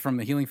 like from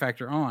the healing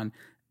factor on,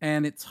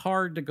 and it's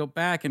hard to go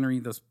back and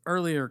read those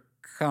earlier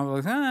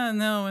comic books.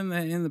 No, in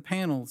the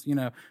panels,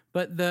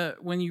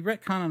 But when you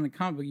retcon on the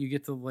comic book, you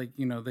get to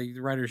the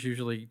writers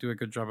usually do a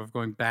good job of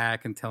going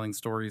back and telling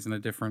stories in a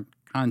different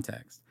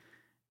context.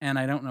 And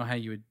I don't know how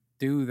you would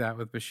do that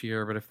with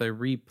Bashir, but if they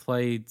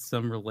replayed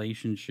some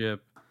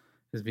relationship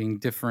as being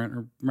different,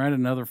 or write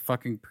another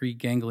fucking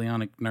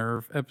pre-ganglionic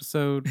nerve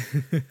episode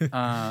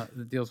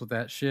that deals with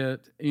that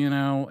shit, and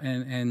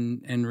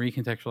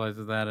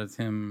recontextualizes that as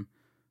him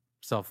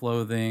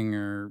self-loathing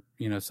or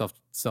self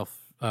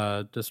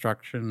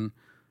destruction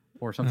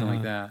or something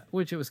like that.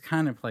 Which it was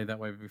kind of played that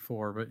way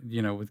before, but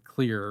with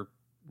clear,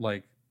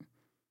 like,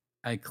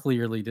 I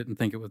clearly didn't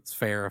think it was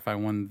fair if I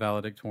won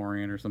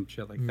valedictorian or some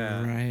shit like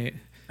that. Right.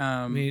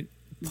 I mean,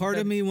 part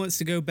of me wants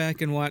to go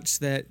back and watch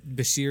that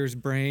Bashir's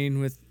Brain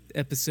with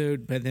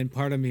episode, but then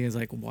part of me is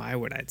like, why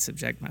would I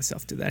subject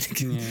myself to that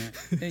again?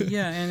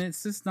 Yeah, and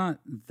it's just not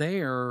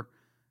there,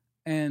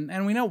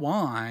 and we know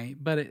why,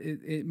 but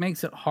it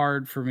makes it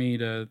hard for me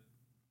to.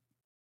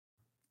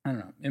 I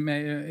don't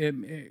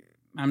know.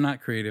 I'm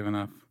not creative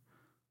enough,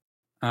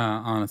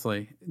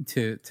 honestly,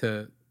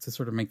 to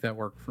sort of make that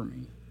work for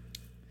me.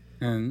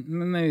 And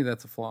maybe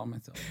that's a flaw in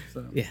myself.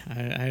 So yeah,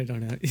 I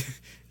don't know.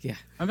 Yeah,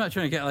 I'm not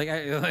trying to get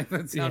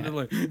that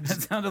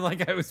sounded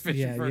like I was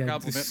fishing for a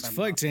compliment.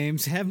 Fuck,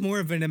 James, have more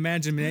of an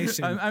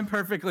imagination. I'm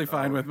perfectly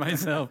fine with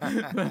myself.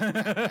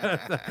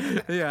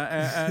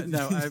 Yeah,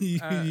 no,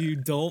 you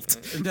dolt.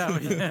 No,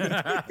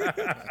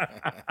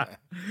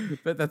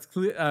 but that's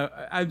clear.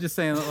 I'm just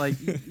saying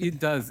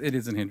that it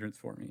is an hindrance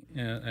for me,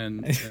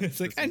 and it's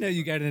like, I know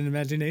you got an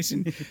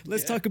imagination.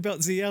 Let's talk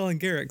about ZL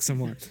and Garrick some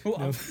more.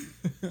 Well,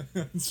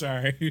 no.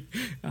 Sorry.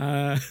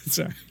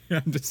 Sorry.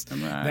 I'm just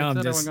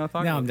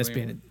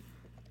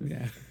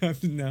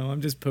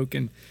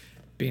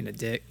being a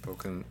dick.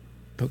 Poking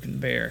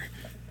bear.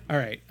 All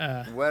right.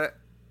 What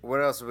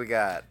else have we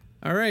got?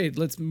 All right,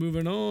 let's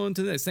moving on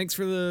to this. Thanks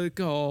for the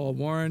call,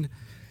 Warren.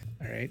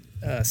 All right.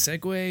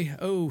 Segue.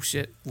 Oh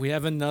shit. We've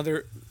got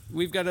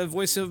a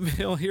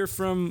voicemail here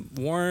from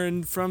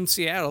Warren from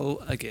Seattle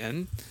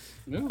again.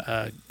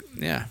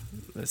 Yeah.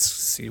 Let's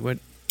see what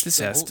this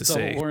has to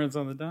say. Warren's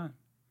on the dime.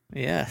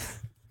 Yeah.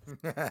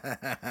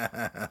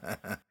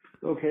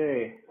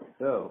 Okay,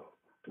 so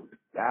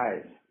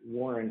guys,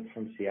 Warren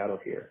from Seattle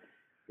here,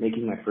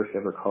 making my first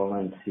ever call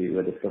in to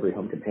a Discovery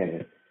Home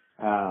Companion.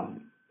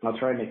 I'll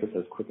try and make this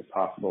as quick as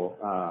possible.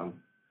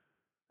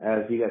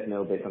 As you guys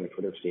know, based on the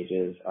Twitter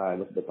exchanges, I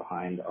was a bit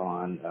behind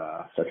on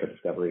Star Trek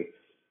Discovery.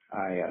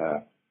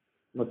 I,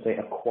 let's say,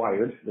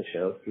 acquired the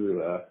show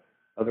through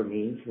other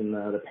means in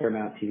the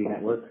Paramount TV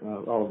network,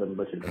 all of them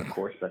listed, of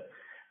course. But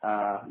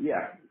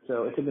yeah,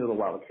 so it took me a little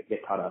while to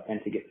get caught up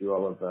and to get through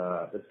all of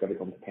the Discovery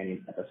Home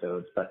Companion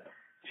episodes. But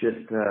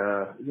just,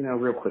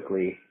 real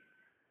quickly,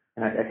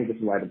 and I think this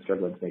is why I've been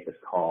struggling to make this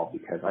call,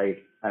 because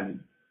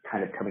I'm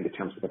kind of coming to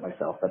terms with it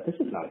myself, that this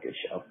is not a good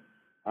show.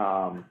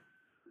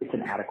 It's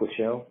an adequate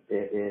show.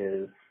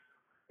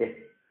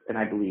 And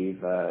I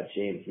believe,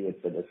 James, you had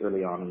said this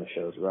early on in the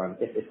show's run,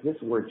 if this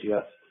were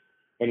just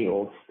any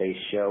old space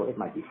show, it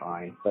might be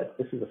fine, but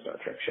this is a Star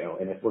Trek show,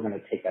 and if we're going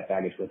to take that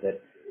baggage with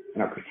it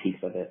and our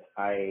critiques of it,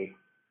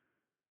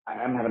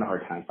 I'm having a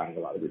hard time finding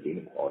a lot of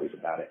redeeming qualities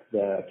about it.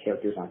 The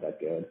characters aren't that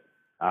good.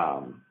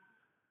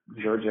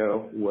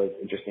 Georgiou was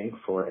interesting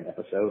for an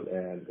episode,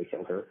 and they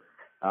killed her.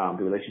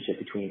 The relationship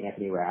between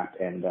Anthony Rapp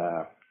and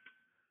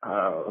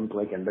I'm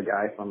blanking, the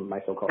guy from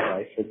My So-Called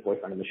Life, his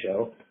boyfriend in the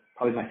show,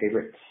 probably my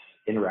favorite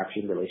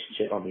interaction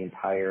relationship on the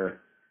entire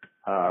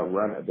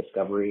run of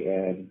Discovery.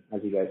 And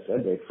as you guys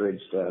said, they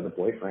fridged the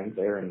boyfriend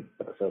there in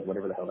episode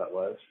whatever the hell that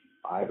was,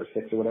 5 or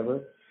 6 or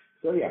whatever.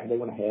 So yeah, they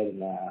went ahead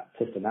and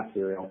pissed in that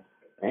cereal.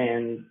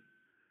 And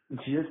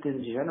just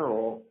in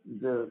general,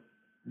 the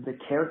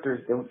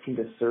characters don't seem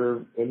to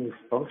serve any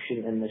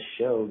function in the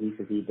show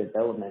vis-a-vis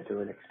development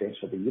or an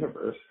expansion of the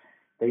universe.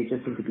 They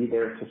just seem to be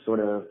there to sort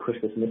of push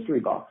this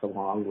mystery box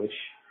along, which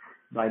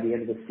by the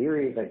end of the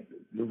series, like,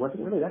 it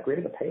wasn't really that great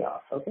of a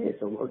payoff. Okay,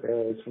 so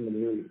it's from the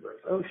Mirror universe.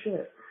 Oh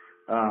shit.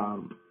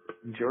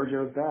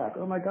 Georgiou's back.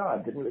 Oh my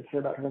god, didn't really care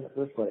about her in the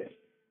first place.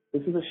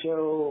 This is a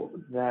show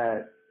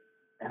that,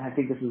 and I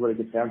think this is what it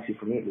gets down to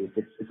for me at least,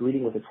 it's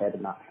leading with its head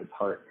and not with its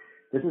heart.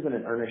 This isn't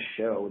an earnest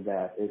show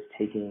that is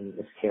taking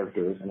its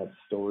characters and its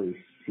story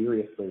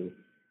seriously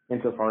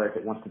insofar as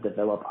it wants to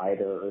develop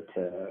either or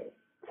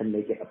to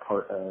make it a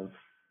part of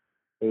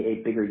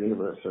a bigger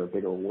universe or a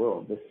bigger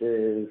world. This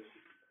is,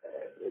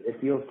 it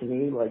feels to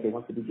me like it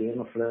wants to be Game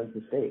of Thrones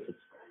in space. It's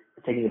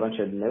taking a bunch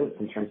of notes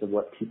in terms of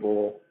what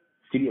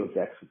studio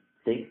execs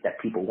think that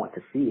people want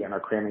to see and are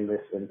cramming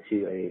this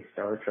into a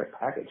Star Trek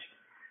package.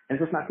 And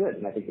it's just not good,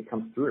 and I think it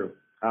comes through.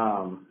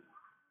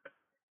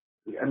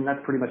 And that's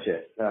pretty much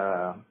it.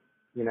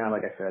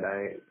 Like I said,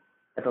 I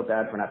felt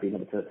bad for not being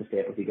able to stay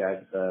up with you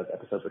guys. The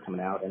episodes were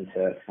coming out and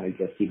to kind of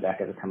get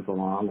feedback as it comes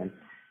along. And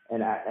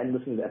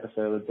listening to the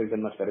episodes, there's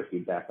been much better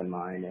feedback than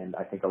mine. And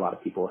I think a lot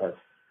of people have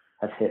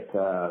hit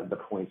the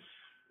points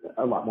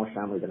a lot more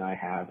soundly than I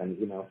have. And,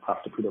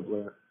 props to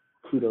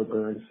Pluto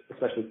Burns,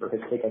 especially for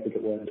his take, I think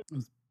it was. It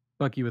was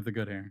Bucky with the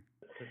good hair.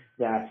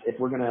 That if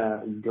we're going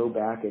to go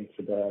back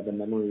into the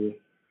memory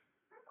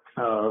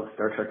of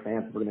Star Trek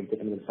fans, if we're going to get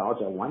into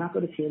nostalgia, why not go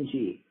to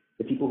TNG?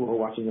 The people who are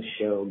watching the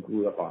show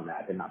grew up on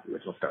that and not the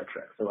original Star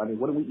Trek. So, I mean,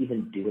 what are we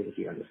even doing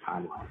here in this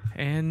timeline?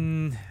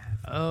 And,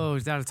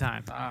 it's out of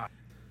time.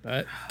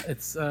 But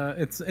It's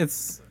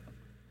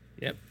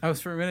yep. I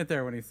was for a minute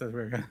there when he said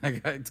I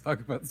gotta talk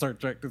about Star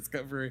Trek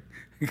Discovery.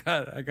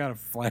 I got a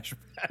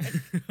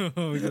flashback.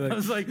 I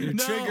was like,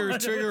 no,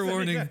 trigger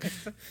warning.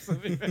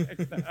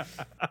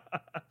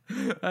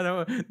 I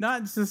don't,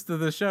 not just to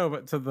the show,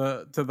 but to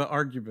the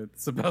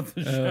arguments about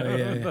the show.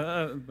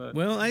 Yeah.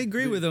 Well, I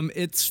agree with him.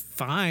 It's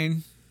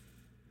fine.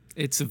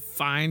 It's a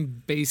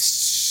fine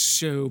base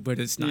show, but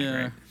it's not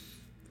great.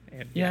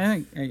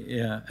 And,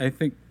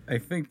 I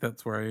think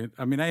that's where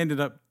I ended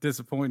up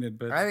disappointed,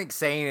 but I think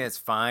saying it's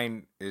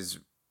fine is,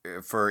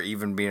 for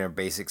even being a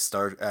basic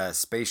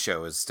space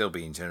show, is still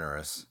being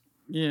generous.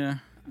 Yeah.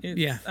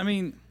 I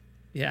mean,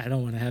 I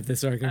don't want to have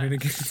this argument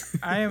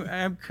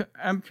again.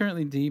 I'm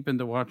currently deep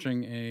into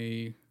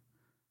watching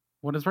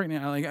what is right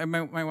now, like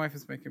my wife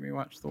is making me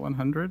watch The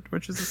 100,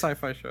 which is a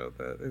sci-fi show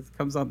that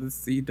comes on the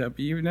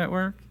CW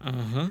network.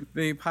 Uh-huh.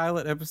 The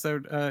pilot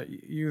episode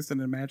used an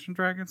Imagine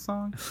Dragons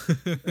song.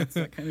 It's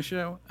that kind of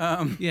show.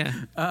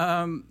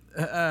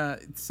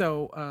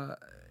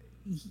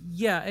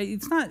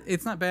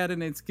 It's not bad,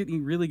 and it's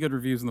getting really good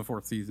reviews in the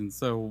 4th season.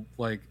 So,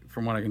 like,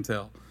 from what I can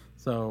tell.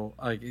 So,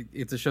 like,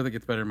 it's a show that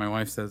gets better. My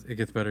wife says it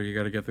gets better. You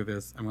got to get through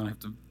this.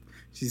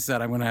 She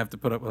said I'm gonna have to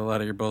put up with a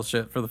lot of your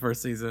bullshit for the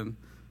first season.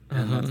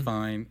 And that's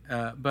fine.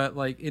 But,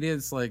 like, it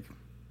is, like,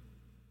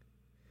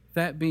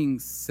 that being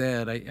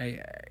said,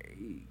 I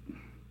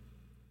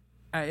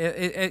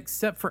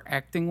except for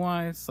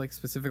acting-wise, like,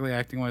 specifically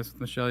acting-wise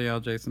with Michelle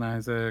Yeoh, Jason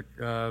Isaac,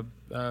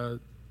 Abe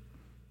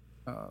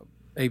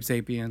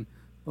Sapien,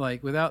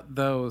 like, without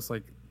those,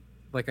 like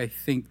I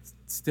think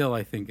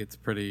it's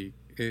pretty,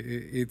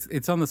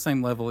 it's on the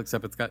same level,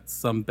 except it's got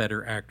some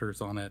better actors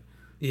on it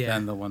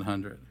than The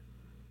 100.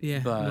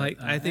 Yeah, but,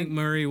 I think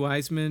Murray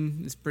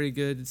Wiseman is pretty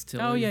good. It's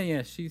Tilly. Oh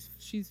yeah, she's.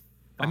 Fine.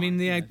 I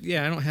mean, I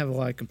don't have a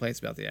lot of complaints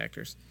about the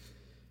actors.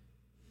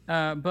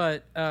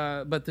 But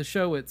the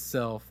show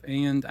itself,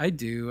 and I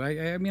do.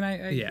 I mean,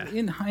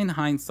 in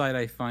hindsight,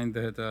 I find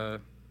that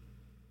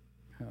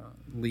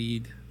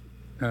lead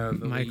the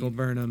Michael lead.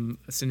 Burnham,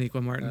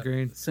 Sonequa Martin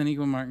Green.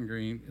 Sonequa Martin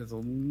Green is a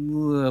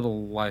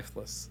little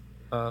lifeless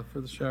for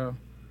the show.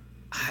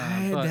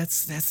 But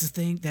That's the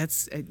thing.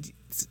 That's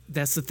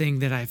the thing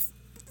that I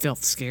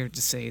felt scared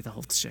to say the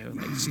whole show.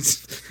 Like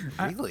she's,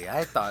 Really,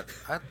 I thought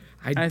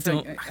I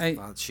don't. I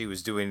thought she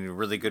was doing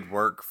really good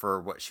work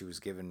for what she was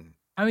given.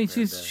 mean,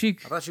 I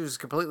thought she was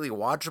completely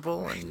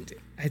watchable, and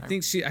I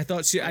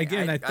thought she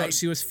I thought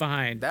she was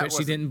fine, that but she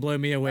wasn't- didn't blow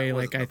me away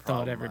like wasn't I the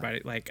thought problem.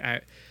 everybody.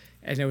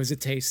 And it was a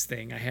taste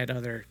thing. I had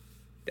other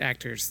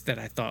actors that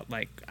I thought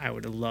like I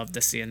would have loved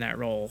to see in that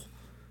role.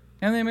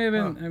 and they may have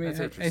been. Oh, I mean, that's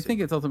I interesting.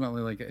 think it's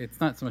ultimately like it's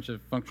not so much a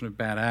function of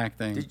bad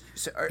acting.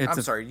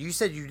 I'm sorry. You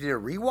said you did a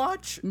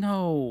rewatch.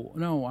 No,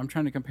 I'm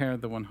trying to compare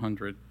the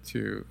 100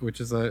 to,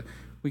 which is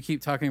we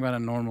keep talking about a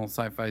normal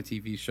sci-fi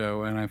TV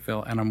show, and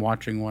I'm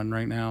watching one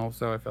right now,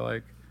 so I feel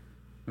like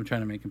I'm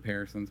trying to make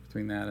comparisons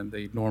between that and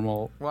the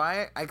normal. Well,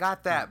 I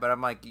got that, but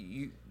I'm like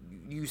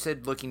you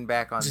said looking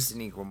back on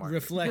Sonequa Martin.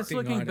 Reflecting Just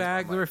looking on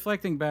back,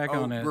 reflecting back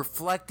on it.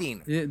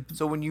 Reflecting.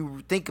 So when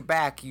you think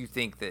back, you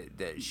think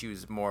that she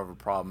was more of a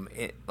problem.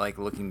 Like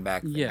looking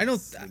back. Yeah.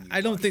 I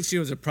don't think she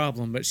was a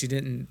problem, but she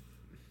didn't.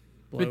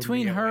 blow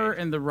Between me her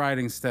away. and the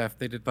writing staff,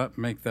 they did not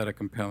make that a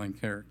compelling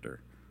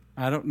character.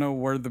 I don't know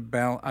where the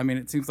balance. I mean,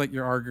 it seems like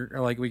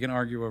we can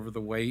argue over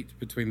the weight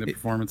between the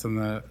performance and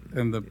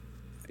the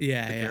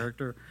yeah.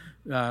 character.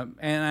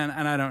 And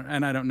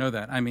I don't know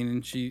that. I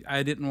mean,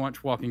 I didn't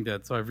watch Walking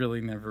Dead, so I've really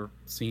never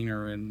seen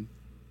her in.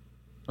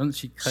 Wasn't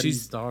she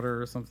Cuddy's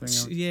daughter or something?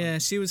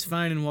 She was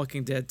fine in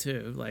Walking Dead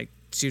too. Like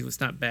she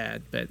was not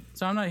bad, but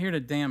So I'm not here to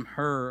damn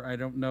her. I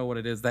don't know what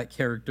it is that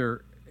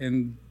character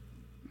and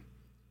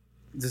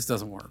this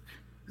doesn't work.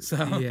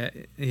 So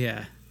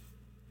yeah.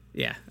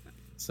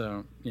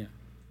 So yeah.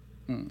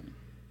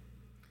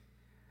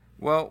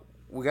 Well,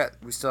 we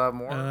still have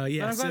more. But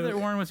I'm glad that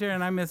Warren was here,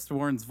 and I missed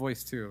Warren's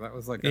voice too. That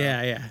was like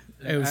Yeah.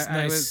 It was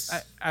nice.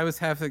 I was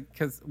happy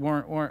because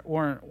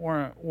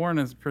Warren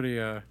is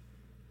pretty.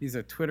 He's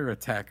a Twitter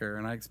attacker,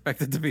 and I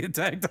expected to be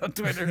attacked on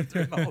Twitter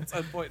during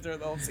the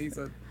whole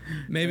season.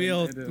 Maybe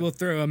And we'll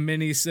throw a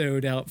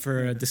mini-sode out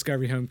for a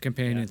Discovery Home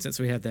companion since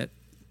we have that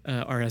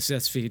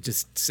RSS feed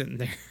just sitting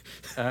there.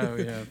 Oh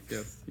yeah,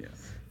 yes.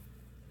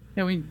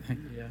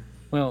 Yeah,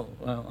 Well,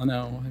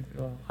 no.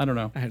 Well, I don't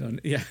know. I don't.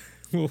 Yeah,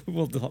 we'll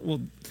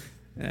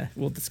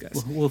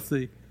discuss. We'll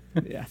see.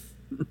 Yeah.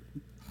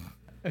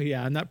 Oh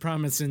yeah, I'm not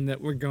promising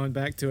that we're going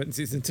back to it in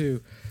season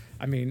 2.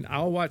 I mean,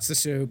 I'll watch the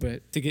show,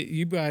 but to get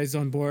you guys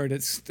on board,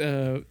 it's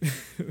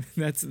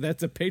that's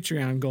a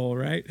Patreon goal,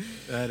 right?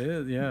 That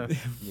is, yeah.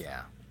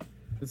 Yeah.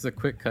 This is a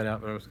quick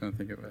cutout, but I was going to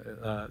think of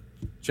it.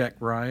 Jack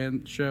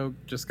Ryan show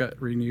just got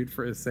renewed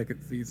for his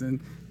 2nd season.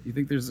 You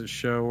think there's a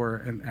show where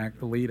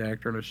a lead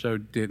actor on a show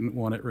didn't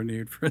want it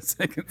renewed for a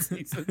 2nd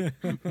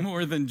season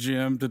more than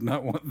Jim did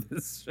not want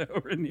this show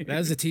renewed? That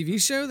was a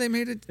TV show they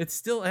made it. It's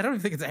still. I don't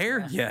even think it's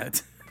aired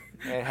yet.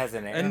 It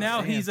hasn't aired. And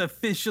now he's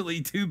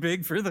officially too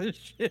big for this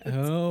shit.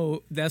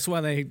 Oh, that's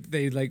why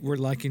they like were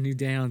locking you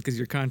down because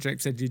your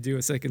contract said you'd do a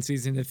 2nd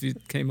season if you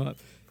came up.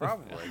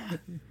 Probably.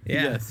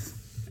 Yeah. Yes.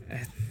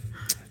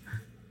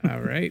 All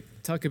right.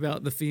 Talk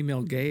about the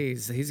female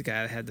gaze. He's a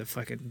guy that had to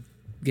fucking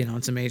get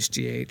on some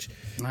HGH.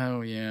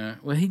 Oh yeah.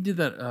 Well, he did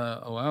that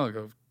a while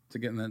ago to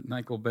get in that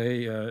Michael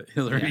Bay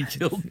Hillary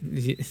killed.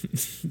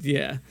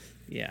 Yeah.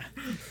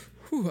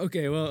 Whew,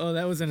 okay. Well,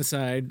 that was an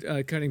aside.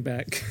 Cutting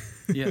back.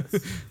 Yes.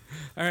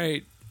 All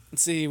right.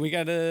 Let's see. We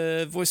got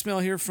a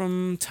voicemail here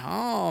from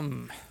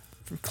Tom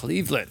from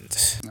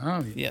Cleveland.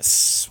 Oh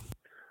Yes.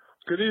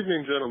 Good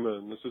evening,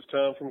 gentlemen. This is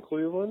Tom from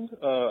Cleveland.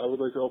 I would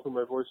like to open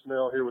my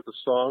voicemail here with a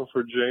song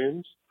for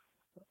James.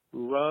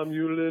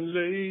 Romulan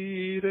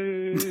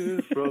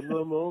lady, from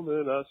the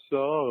moment I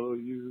saw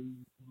you.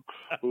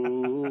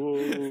 Oh,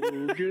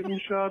 getting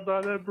shot by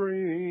that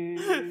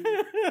breeze.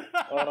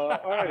 All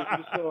right,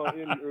 just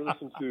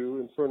listen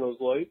to Inferno's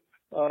Light.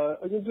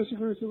 I can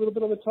disagree with you a little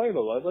bit on the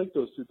title. I like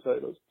those two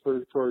titles,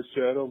 Purgatory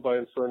Shadow by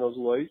Inferno's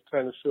Light,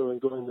 kind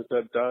of going with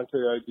that Dante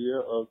idea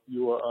of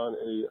you are on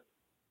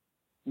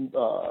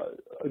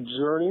a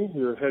journey.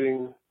 You're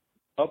heading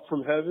up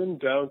from heaven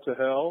down to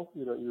hell.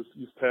 You know,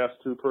 you've passed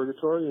through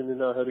purgatory and you're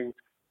now heading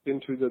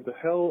into the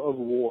hell of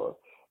war.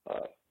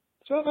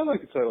 So I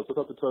like the titles. I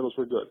thought the titles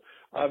were good.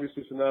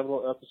 Obviously,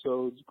 phenomenal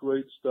episodes,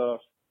 great stuff.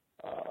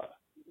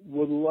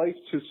 Would like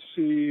to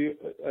see.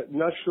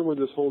 Not sure where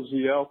this whole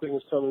ZL thing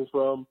is coming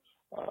from.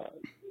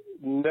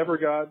 Never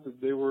got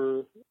that they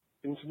were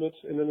intimate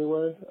in any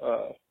way.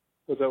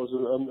 But that was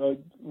a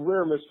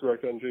rare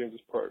misdirect on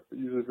James's part, but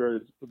usually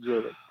very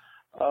observant.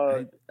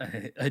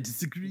 I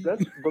disagree. But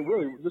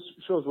really, this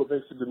shows what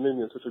makes the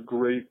Dominion such a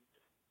great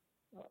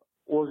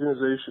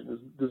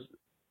organization. There's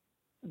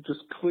just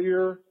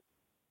clear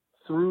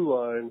through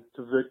line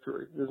to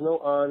victory. There's no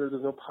honor,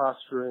 there's no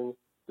posturing.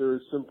 There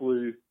is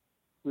simply,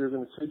 we are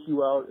going to take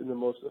you out in the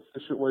most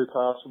efficient way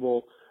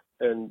possible,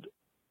 and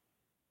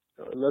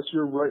unless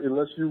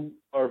you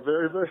are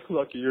very, very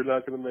lucky, you're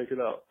not going to make it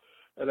out.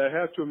 And I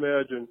have to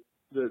imagine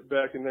that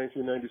back in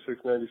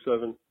 1996,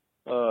 97,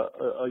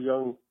 a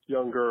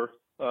younger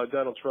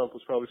Donald Trump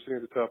was probably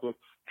sitting at the top of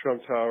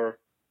Trump Tower,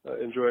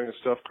 enjoying a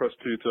stuffed crust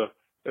pizza,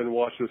 and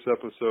watched this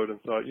episode and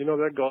thought,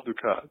 that Gul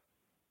Dukat,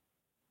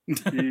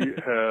 he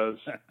has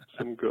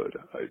some good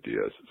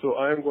ideas. So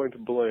I am going to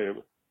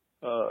blame,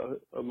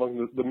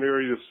 among the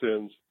myriad of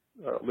sins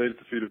laid at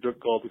the feet of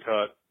Gul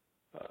Dukat,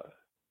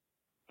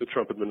 the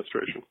Trump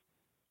administration.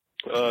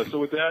 So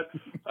with that,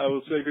 I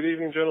will say good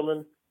evening,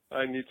 gentlemen.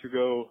 I need to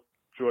go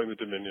join the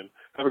Dominion.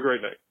 Have a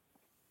great night.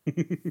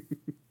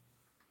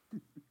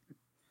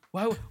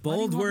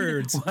 Bold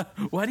words.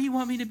 Why do you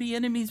want me to be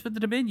enemies with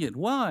the Dominion?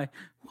 Why?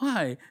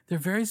 They're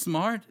very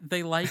smart.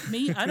 They like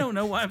me. I don't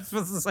know why I'm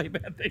supposed to say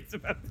bad things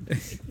about them.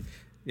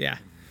 Yeah.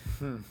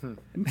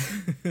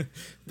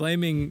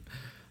 Blaming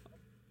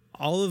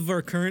all of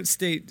our current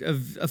state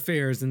of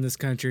affairs in this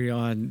country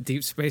on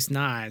Deep Space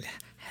Nine.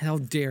 How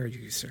dare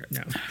you, sir?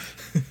 No.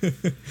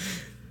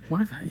 What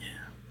if I...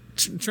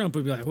 Trump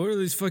would be like, what are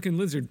these fucking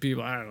lizard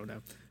people? I don't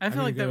know. I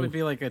feel like that would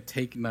be like a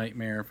take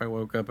nightmare if I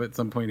woke up at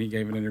some point he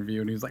gave an interview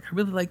and he was like, I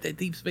really like that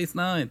Deep Space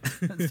Nine.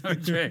 Star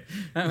Trek.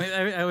 I mean,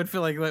 I would feel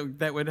like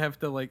that would have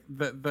to like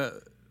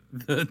the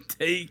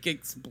take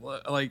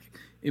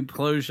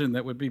implosion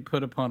that would be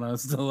put upon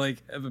us to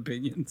like have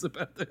opinions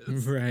about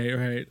this.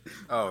 Right.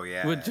 Oh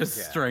yeah. Would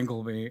just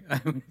strangle me.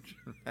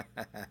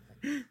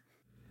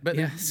 But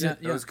yeah,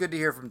 it was good to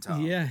hear from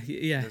Tom. Yeah.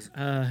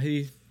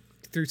 He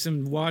threw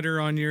some water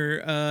on your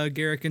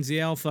Garrick and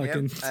Zial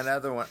fucking. Yep,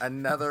 another one,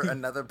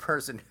 another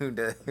person who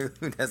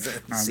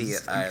doesn't see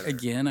it either.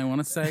 Again, I want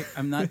to say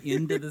I'm not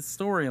into the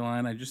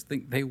storyline. I just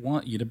think they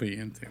want you to be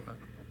into it.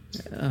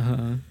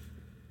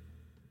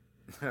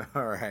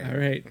 All right. All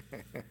right.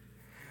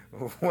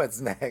 What's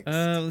next?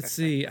 Let's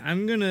see.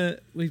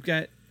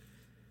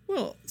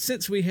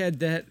 Since we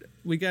had that,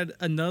 we got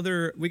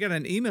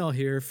an email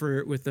here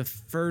with a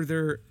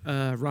further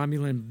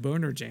Romulan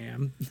boner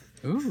jam.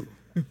 Ooh.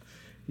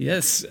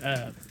 Yes.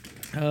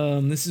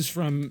 This is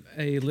from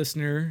a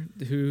listener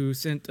who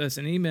sent us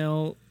an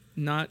email,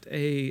 not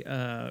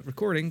a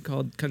recording,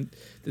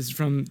 this is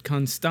from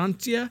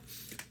Constantia.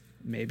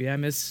 Maybe I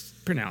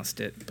mispronounced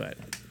it, but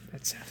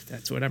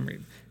that's what I'm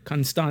reading.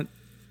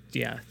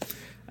 Constantia.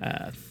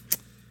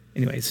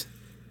 Anyways.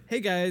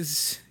 Hey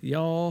guys,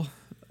 y'all.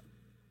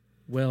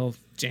 Well,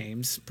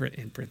 James,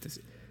 in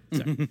parentheses.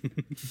 Sorry.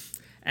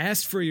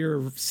 Asked for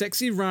your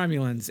sexy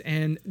Romulans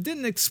and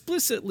didn't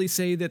explicitly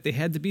say that they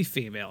had to be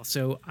female.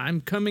 So I'm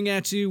coming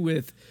at you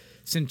with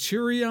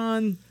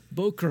Centurion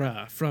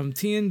Bokra from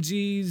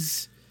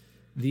TNG's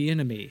The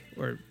Enemy,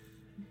 or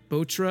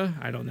Botra.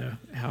 I don't know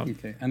how.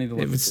 Okay, I need to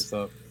look this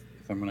up.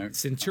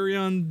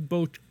 Centurion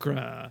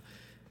Bokra.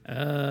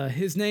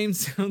 His name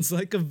sounds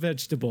like a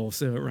vegetable,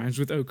 so it rhymes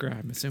with okra,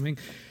 I'm assuming.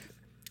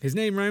 His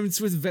name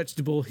rhymes with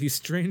vegetable. He's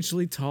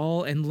strangely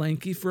tall and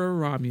lanky for a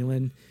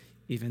Romulan.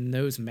 Even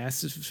those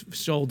massive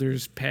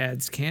shoulders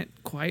pads can't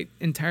quite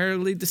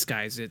entirely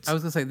disguise it. I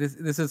was gonna say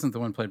this isn't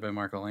the one played by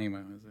Marco Lamo,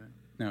 is it?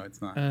 No,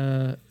 it's not.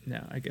 No,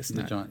 I guess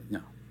not.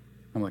 No,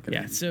 I'm looking.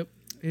 Yeah, so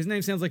his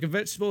name sounds like a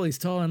vegetable. He's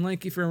tall and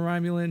lanky for a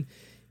Romulan.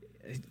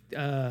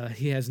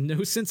 He has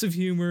no sense of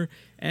humor,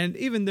 and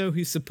even though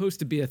he's supposed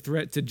to be a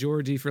threat to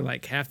Geordi for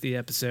like half the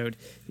episode,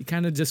 he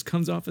kind of just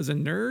comes off as a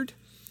nerd.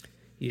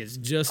 He is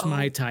just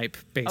my type,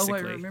 basically. Oh,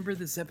 I remember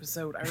this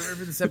episode.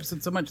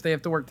 So much. They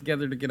have to work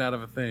together to get out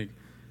of a thing.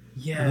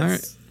 Yes. All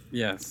right.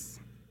 Yes.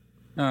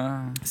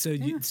 So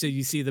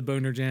you see the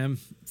boner jam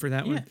for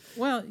that one?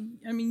 Well,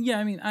 I mean,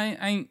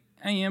 I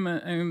am I'm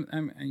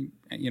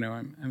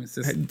a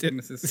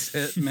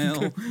cis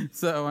male,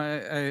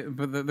 so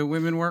but the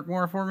women work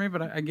more for me.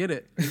 But I get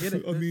it. I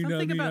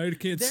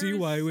can't see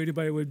why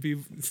anybody would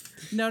be.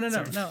 No.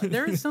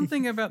 There is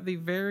something about the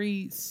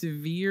very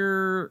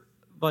severe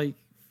like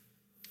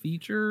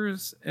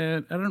features,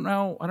 and I don't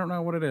know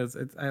what it is.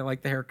 I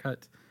like the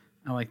haircut.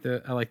 I like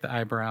the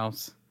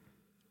eyebrows.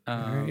 All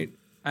right.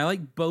 I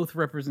like both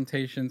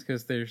representations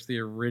because there's the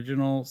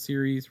original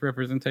series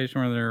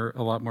representation where they're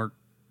a lot more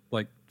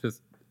like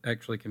just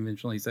actually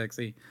conventionally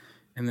sexy,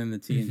 and then the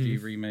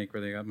TNG remake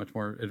where they got much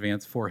more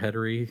advanced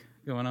foreheadery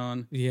going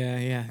on.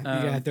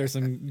 Yeah. There's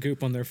some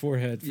goop on their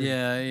forehead. For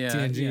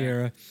TNG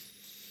era.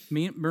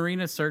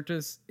 Marina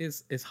Sirtis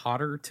is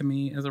hotter to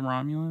me as a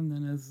Romulan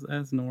than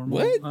as normal.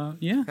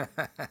 What? Yeah.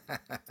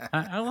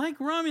 I like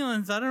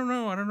Romulans. I don't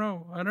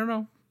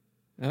know.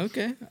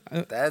 Okay.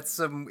 That's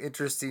some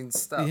interesting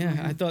stuff. Yeah,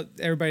 I thought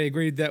everybody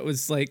agreed that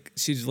was like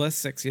she's less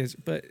sexy,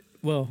 but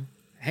well,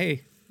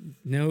 hey,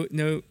 no,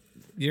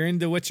 you're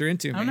into what you're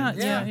into. I'm man.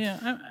 not.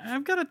 Yeah.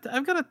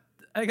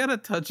 I got a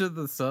touch of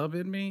the sub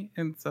in me,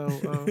 and so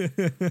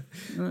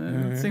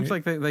it seems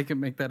like they can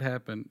make that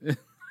happen.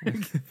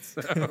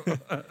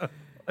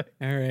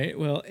 All right.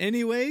 Well,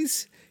 anyway,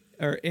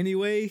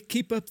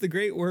 keep up the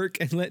great work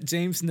and let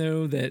James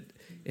know that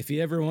if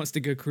he ever wants to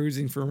go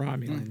cruising for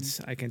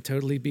Romulans, I can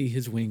totally be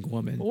his wing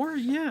woman. Or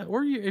you.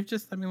 If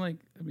just,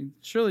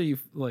 surely you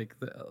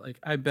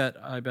I bet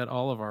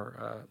all of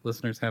our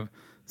listeners have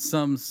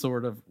some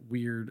sort of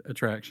weird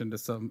attraction to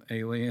some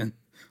alien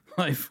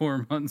life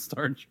form on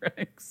Star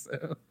Trek.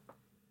 So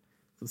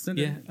So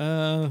Cinder.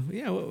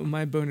 Yeah. What would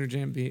my boner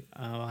jam be?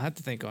 I'll have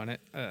to think on it.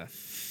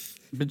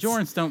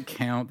 Bajorans don't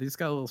count. They just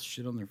got a little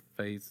shit on their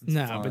face. It's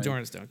No, fine.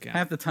 Bajorans don't count.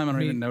 Half the time, I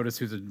don't even notice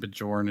who's a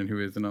Bajoran and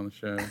who isn't on the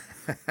show.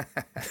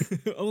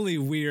 Only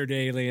weird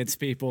aliens,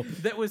 people.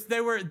 They were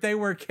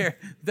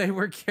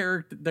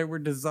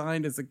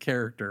designed as a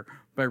character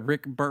by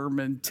Rick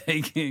Berman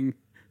taking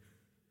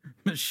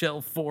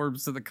Michelle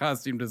Forbes to the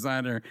costume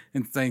designer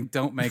and saying,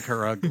 "Don't make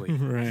her ugly."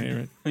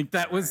 Right. Like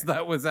that was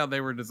how they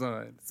were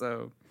designed.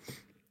 So,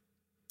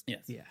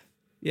 yes.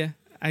 Yeah.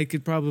 I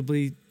could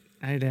probably.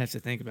 I'd have to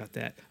think about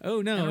that.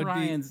 Oh no,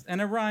 And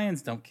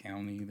Orions don't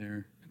count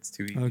either. It's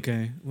too easy.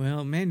 Okay.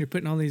 Well, man, you're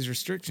putting all these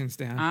restrictions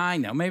down. I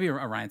know. Maybe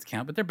Orions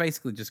count, but they're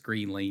basically just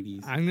green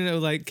ladies. I'm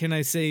gonna can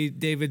I say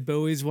David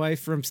Bowie's wife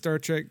from Star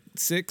Trek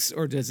 6,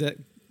 or does that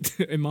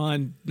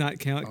Iman not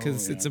count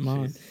because it's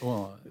Iman?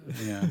 Well,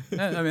 yeah.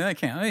 I mean, that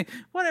count. I mean,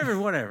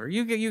 whatever.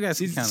 You guys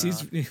can count.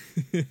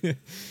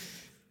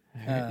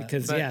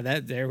 Because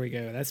there we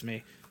go. That's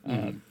me.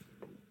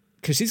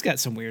 Because she's got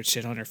some weird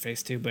shit on her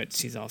face too, but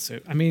she's also,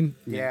 I mean,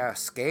 Yeah,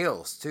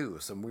 scales too.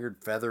 Some weird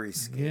feathery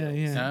scales.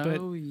 yeah. But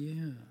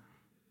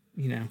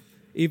yeah.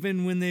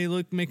 Even when they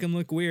make them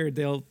look weird,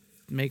 they'll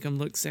make them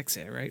look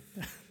sexy, right?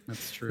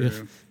 That's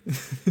true.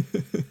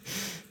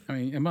 I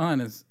mean,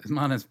 Iman is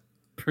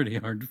pretty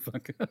hard to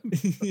fuck up.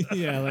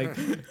 Yeah,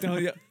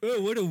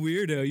 oh, what a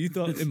weirdo! You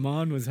thought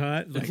Iman was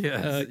hot? Like,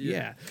 yeah.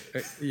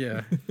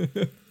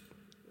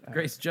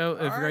 Grace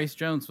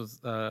Jones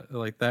was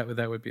like that.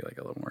 That would be like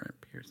a little more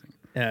piercing.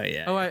 Oh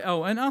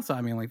yeah. And also,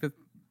 I mean, like the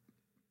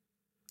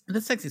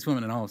sexiest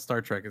woman in all of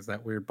Star Trek is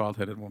that weird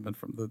bald-headed woman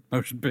from the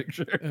motion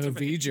picture. Oh,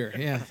 V'ger.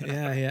 Yeah.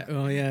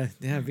 Oh yeah.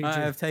 V'ger.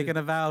 I have taken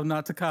a vow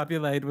not to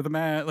copulate with a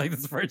man. Like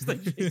that's the first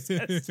thing she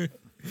says.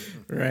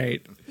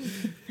 Right.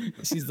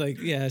 She's like,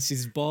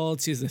 she's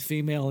bald. She's a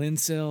female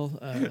incel.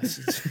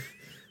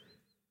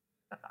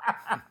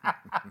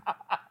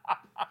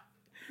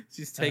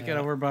 She's taken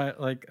over by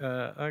like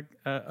a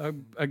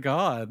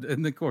god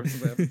in the course of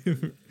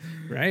that.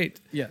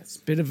 Right. Yes.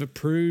 Bit of a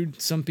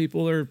prude. Some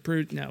people are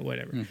prude. No,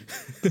 whatever.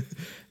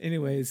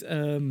 Anyways,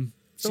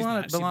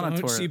 B'Elanna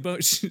Torres.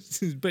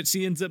 but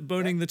she ends up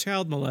boning the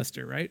child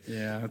molester, right?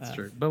 Yeah, that's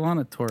true.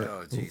 B'Elanna Torres.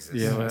 Oh Jesus.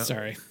 Yeah,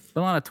 sorry.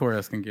 B'Elanna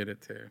Torres can get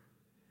it too.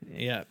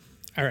 Yeah.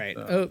 All right.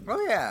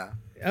 Oh yeah.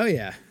 Oh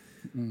yeah.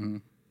 Mm-hmm.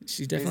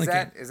 She definitely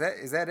Is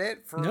that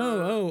it for?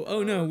 No.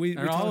 Oh no. We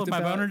all talked of my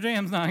about boner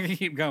jams. No, I can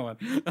keep going.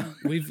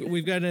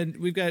 we've got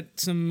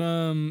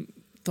some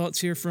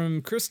thoughts here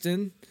from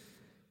Kristen.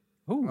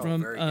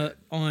 From very good.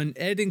 on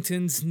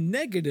Eddington's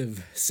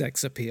negative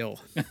sex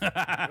appeal.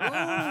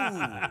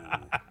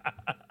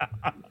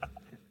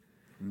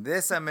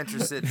 This I'm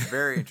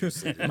very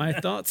interested in. My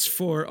thoughts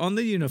on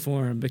the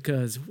uniform,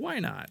 because why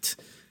not?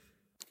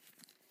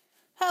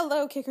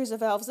 Hello, Kickers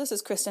of Elves. This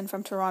is Kristen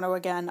from Toronto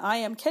again. I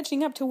am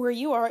catching up to where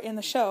you are in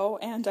the show,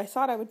 and I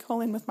thought I would call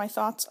in with my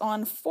thoughts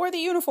on For the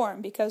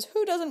Uniform, because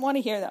who doesn't want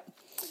to hear them?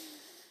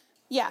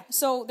 Yeah,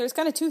 so there's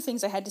kind of two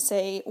things I had to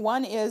say.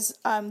 One is,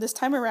 this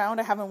time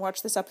around, I haven't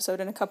watched this episode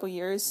in a couple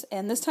years,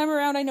 and this time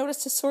around I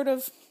noticed a sort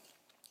of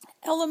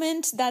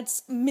element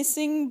that's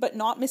missing but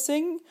not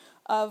missing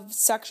of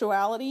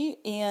sexuality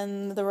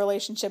in the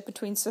relationship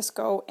between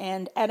Sisko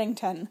and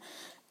Eddington,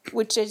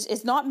 which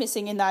is not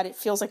missing in that it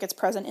feels like it's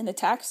present in the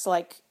text.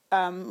 Like,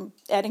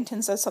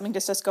 Eddington says something to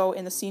Sisko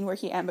in the scene where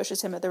he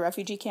ambushes him at the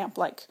refugee camp,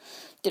 like,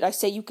 did I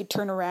say you could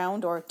turn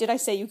around, or did I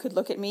say you could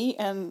look at me?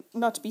 And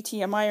not to be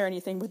TMI or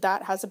anything, but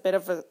that has a bit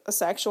of a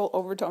sexual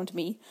overtone to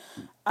me.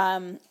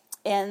 And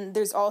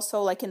there's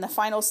also, like, in the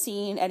final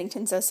scene,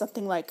 Eddington says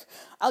something like,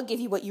 I'll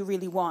give you what you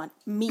really want,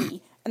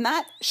 me. And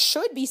that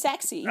should be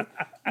sexy,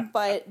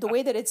 but the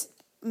way that it's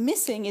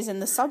missing is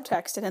in the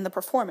subtext and in the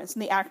performance,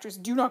 and the actors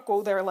do not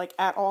go there, like,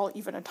 at all,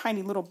 even a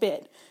tiny little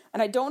bit.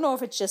 And I don't know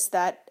if it's just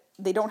that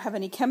they don't have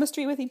any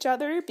chemistry with each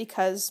other,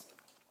 because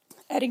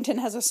Eddington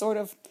has a sort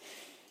of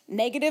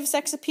negative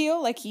sex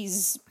appeal, like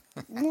he's,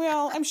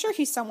 well, I'm sure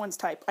he's someone's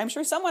type. I'm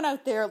sure someone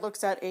out there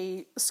looks at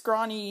a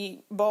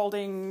scrawny,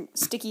 balding,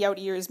 sticky out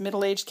ears,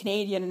 middle-aged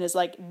Canadian and is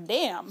like,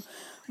 damn.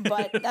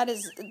 But that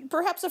is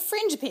perhaps a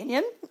fringe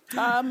opinion.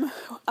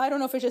 I don't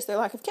know if it's just their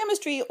lack of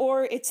chemistry,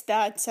 or it's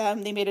that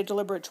they made a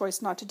deliberate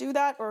choice not to do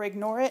that or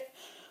ignore it,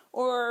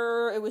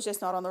 or it was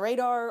just not on the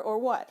radar, or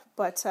what.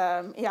 But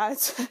yeah,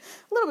 it's a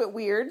little bit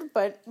weird,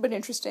 but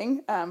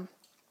interesting. And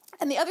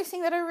the other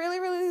thing that I really,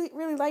 really,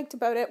 really liked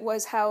about it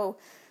was how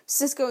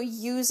Sisko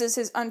uses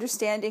his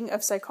understanding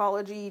of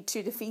psychology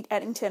to defeat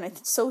Eddington.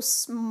 It's so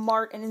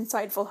smart and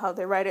insightful how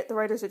they write it. The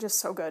writers are just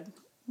so good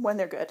when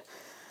they're good.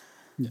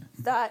 Yeah.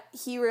 That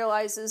he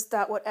realizes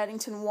that what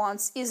Eddington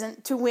wants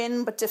isn't to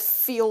win, but to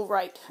feel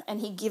right. And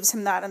he gives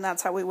him that, and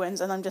that's how he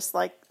wins. And I'm just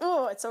like,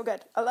 oh, it's so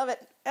good. I love it.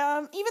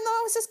 Even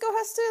though Sisko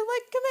has to,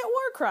 like, commit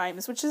war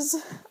crimes, which is,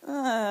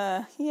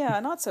 yeah,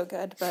 not so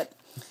good. But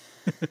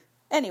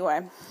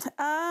anyway,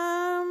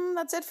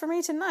 that's it for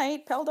me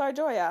tonight. Peldar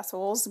Joy,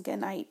 assholes. Good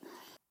night.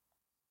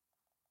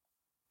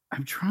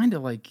 I'm trying to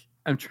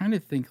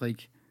think,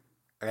 like,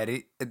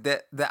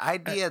 The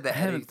idea that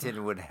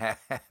Eddington would have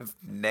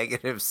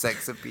negative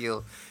sex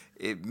appeal,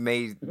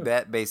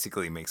 that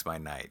basically makes my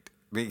night,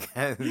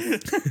 because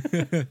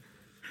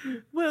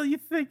well, you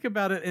think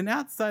about it, and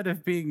outside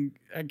of being,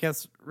 I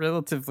guess,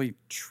 relatively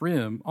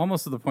trim,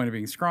 almost to the point of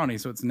being scrawny,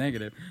 so it's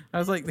negative. I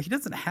was like, he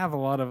doesn't have a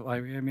lot of,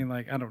 like, I mean,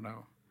 like, I don't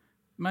know.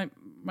 My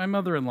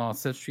mother-in-law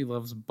says she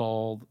loves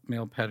bald,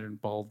 male pattern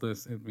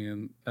baldness. I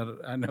mean,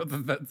 I know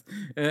that's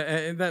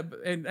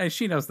and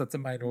she knows that's a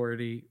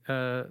minority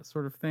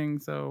sort of thing.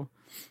 So,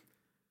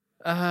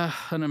 a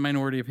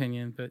minority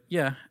opinion, but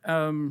yeah.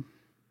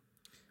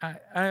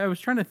 I was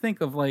trying to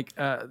think of like.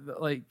 I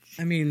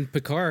mean,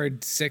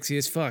 Picard, sexy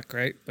as fuck,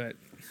 right? But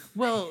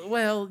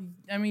well,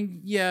 I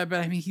mean, yeah, but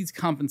I mean, he's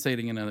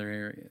compensating in other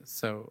areas.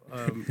 So,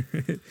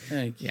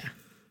 yeah.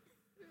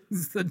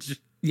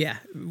 Yeah,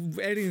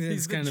 Eddington's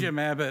he's the Jim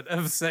Abbott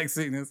of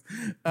sexiness.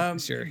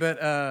 Sure,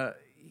 but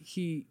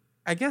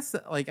I guess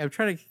like I'm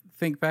trying to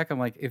think back. I'm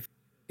like, if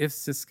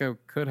Sisko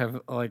could have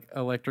like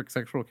electric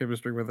sexual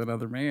chemistry with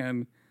another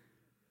man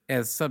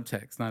as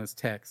subtext, not as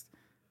text,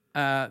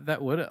 that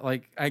would,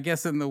 like, I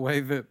guess in the way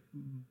that,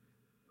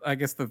 I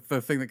guess the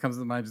thing that comes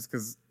to mind just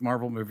because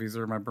Marvel movies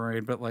are in my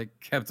brain, but like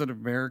Captain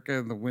America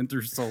and the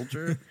Winter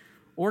Soldier,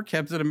 or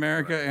Captain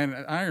America and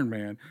Iron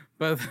Man,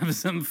 both have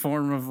some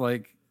form of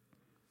like.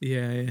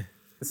 Yeah.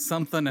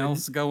 Something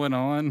else going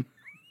on,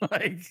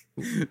 like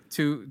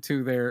to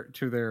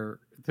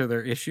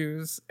their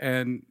issues,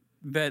 and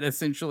that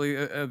essentially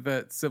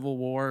that Civil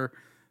War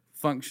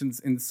functions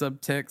in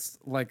subtext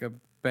like a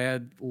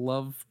bad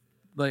love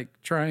like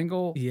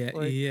triangle,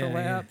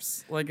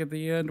 collapse, like at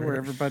the end where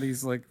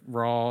everybody's like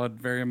raw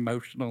and very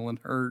emotional and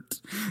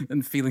hurt,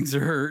 and feelings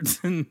are hurt,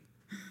 and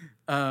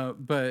I'll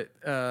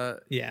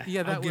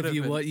give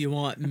you what you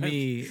want.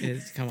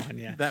 Come on,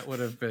 yeah, that would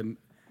have been.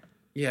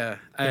 Yeah,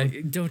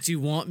 don't you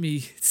want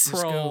me?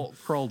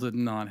 Kroll did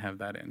not have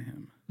that in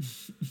him,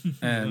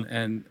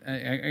 and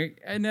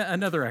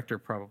another actor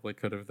probably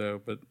could have though,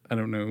 but I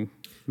don't know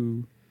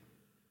who.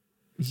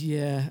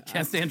 Yeah,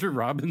 cast Andrew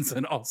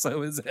Robinson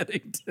also as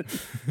Eddington.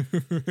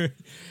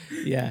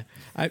 Yeah,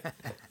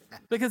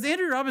 because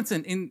Andrew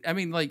Robinson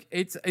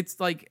it's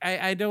like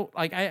I don't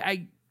like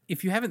I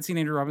if you haven't seen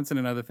Andrew Robinson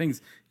in other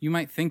things, you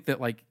might think that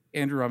like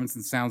Andrew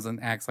Robinson sounds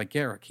and acts like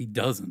Garak. He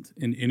doesn't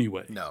in any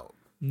way. No.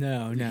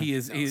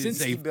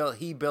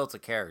 He built a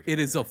character. It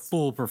is a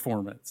full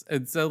performance,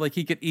 and so like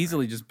he could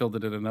easily just build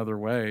it in another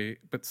way,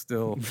 but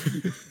still,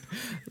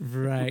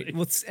 right.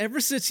 Well, ever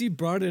since you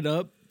brought it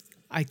up,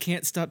 I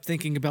can't stop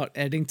thinking about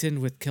Eddington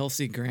with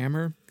Kelsey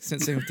Grammer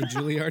since they went to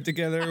Juilliard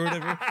together or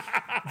whatever.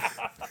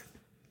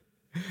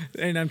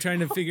 And I'm trying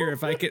to figure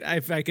if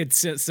I could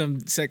set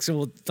some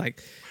sexual,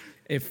 like,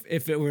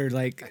 if it were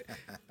like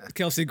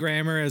Kelsey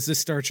Grammer as the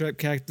Star Trek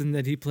captain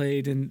that he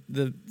played in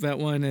that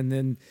one, and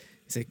then.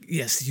 He's like,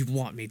 yes, you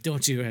want me,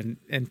 don't you?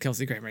 And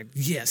Kelsey Grammer,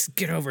 yes,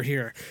 get over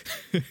here.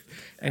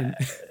 And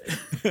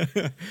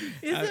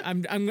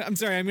I'm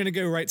sorry, I'm gonna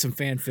go write some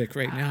fanfic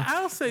right now.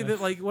 I'll say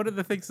that like one of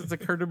the things that's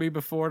occurred to me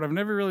before, and I've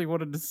never really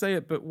wanted to say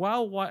it, but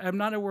while I'm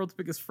not a world's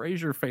biggest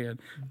Frasier fan,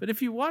 but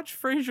if you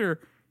watch Frasier,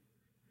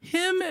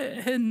 him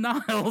and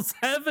Niles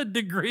have a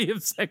degree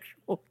of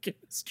sexual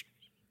chemistry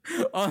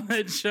on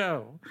that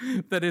show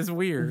that is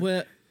weird.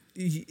 Well.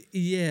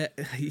 Yeah.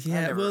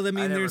 Well, I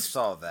mean, I never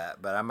saw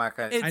that, but I'm not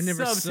gonna. I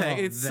never saw that.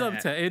 It's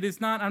subtext. It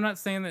is not. I'm not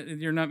saying that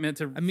you're not meant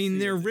to. I mean,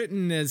 they're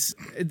written as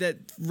that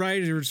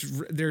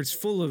writers. There's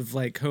full of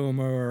like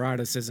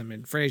homoeroticism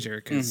in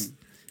Frasier because.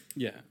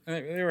 Yeah,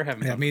 they were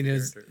having. I mean,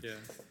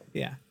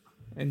 yeah,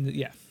 and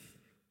yeah.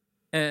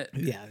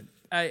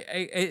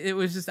 It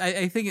was just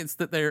I think it's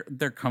that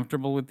they're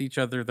comfortable with each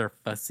other, they're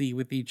fussy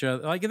with each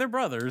other, like they're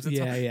brothers.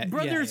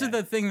 Brothers are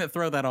the thing that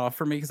throw that off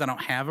for me because I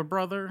don't have a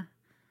brother.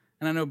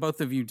 And I know both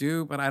of you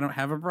do, but I don't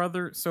have a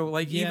brother. So,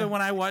 like, even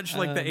when I watch,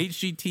 like, the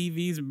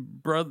HGTV's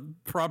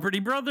Property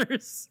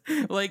Brothers,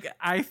 like,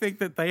 I think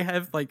that they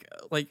have, like,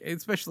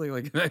 especially,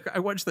 like, I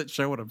watch that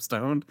show when I'm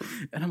stoned,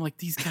 and I'm like,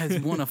 these guys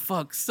want to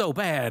fuck so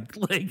bad.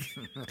 Like,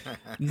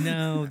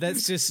 no,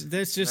 that's just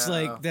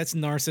like, that's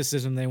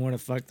narcissism. They want to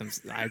fuck them.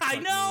 I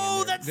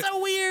know, that's so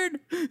weird.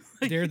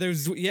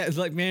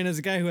 Like, man, as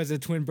a guy who has a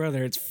twin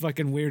brother, it's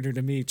fucking weirder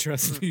to me,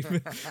 trust me.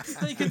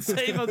 They can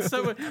save on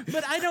so much.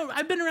 But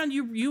I've been around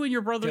you and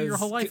your brother your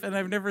whole life, and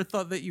I've never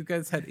thought that you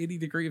guys had any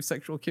degree of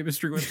sexual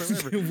chemistry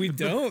whatsoever. We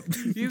don't.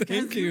 You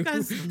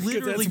guys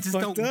literally just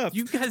don't. Up.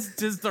 You guys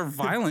just are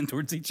violent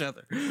towards each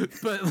other.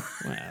 But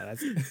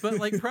but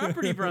like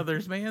Property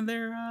Brothers, man,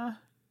 they're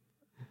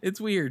it's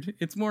weird.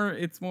 It's more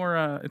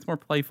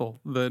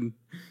playful than.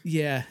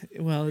 Yeah,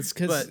 well, it's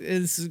because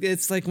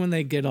it's like when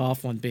they get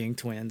off on being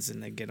twins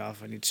and they get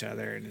off on each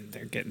other and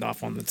they're getting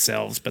off on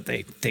themselves, but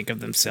they think of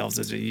themselves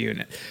as a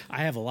unit. I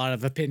have a lot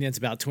of opinions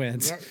about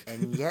twins,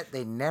 and yet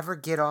they never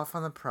get off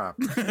on the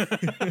property.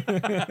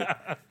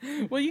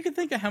 Well, you can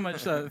think of how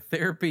much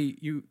therapy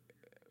you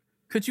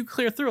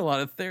clear through a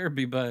lot of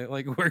therapy by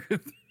like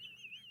working.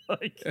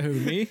 Like, who,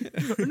 me?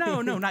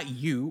 No, not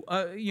you.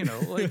 You know,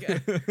 like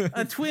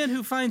a twin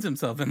who finds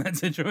himself in that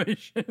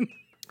situation.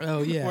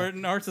 Oh yeah. Where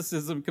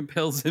narcissism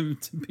compels him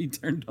to be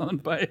turned on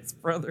by his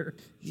brother.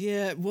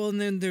 Yeah, well,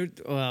 and then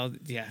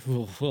yeah.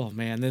 Oh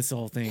man, this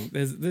whole thing.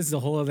 This is a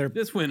whole other.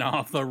 This went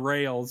off the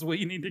rails.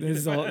 We need to get This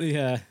is all.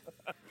 Yeah.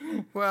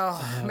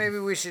 Well, maybe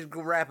we should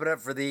go wrap it up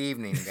for the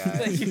evening, guys.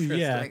 Thank you, Kristen.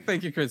 Yeah.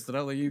 Thank you, Kristen.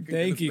 I'll let you.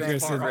 Thank you,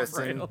 Kristen.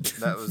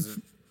 That was.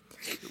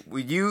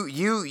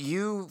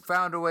 You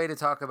found a way to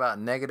talk about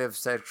negative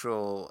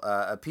sexual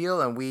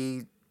appeal, and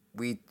we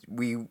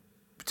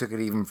took it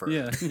even further.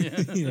 Yeah.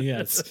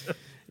 Yes.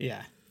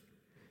 Yeah.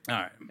 All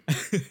right.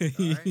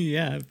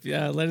 Yeah.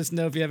 Let us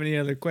know if you have any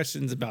other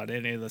questions about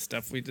any of the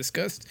stuff we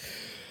discussed.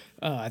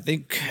 I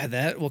think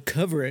that will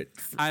cover it.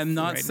 I'm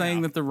not right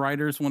saying now. that the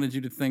writers wanted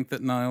you to think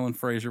that Niall and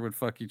Frasier would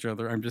fuck each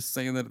other. I'm just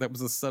saying that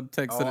was a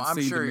subtext that it I'm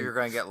seemed sure to me. you're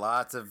going to get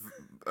lots of.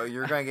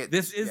 You're going to get.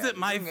 This isn't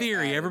my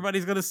theory.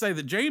 Everybody's going to say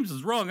that James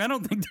is wrong. I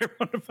don't think they're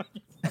going to fuck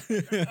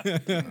each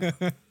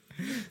other.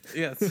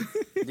 Yes.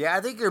 Yeah,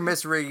 I think you're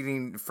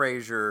misreading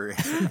Frasier.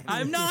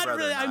 I'm not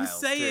really. I'm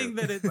saying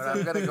that it's. But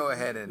I'm going to go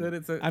ahead and. That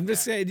it's a, I'm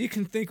just saying you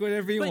can think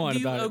whatever you want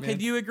about it. Man.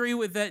 Do you agree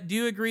with that? Do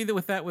you agree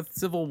that with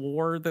Civil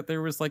War that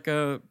there was like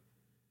a?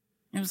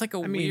 It was like a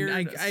weird.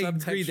 I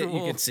agree that you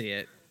could see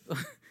it.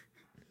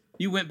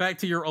 You went back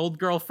to your old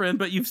girlfriend,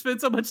 but you've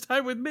spent so much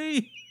time with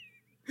me,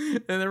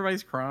 and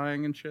everybody's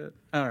crying and shit.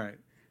 All right.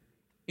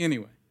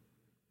 Anyway.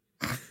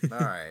 All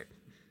right.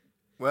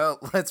 Well,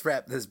 let's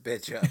wrap this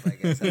bitch up, I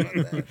guess. How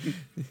about that?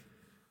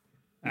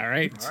 All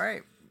right. All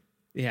right.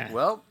 Yeah.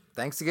 Well,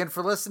 thanks again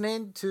for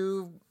listening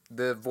to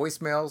the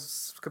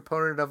voicemails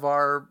component of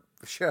our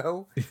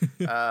show.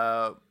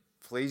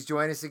 Please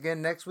join us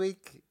again next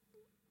week.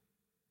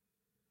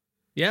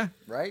 Yeah.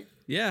 Right?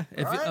 Yeah.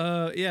 If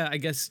right. Yeah, I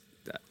guess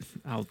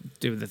I'll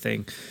do the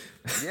thing.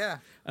 Yeah.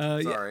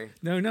 Sorry.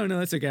 Yeah. No,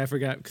 that's okay. I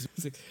forgot. Give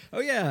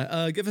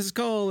us a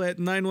call at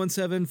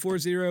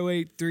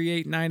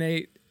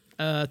 917-408-3898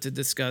 to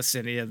discuss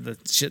any of the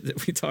shit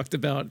that we talked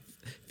about.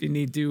 If you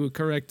need to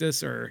correct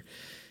us or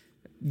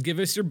give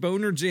us your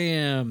boner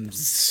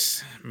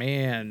jams,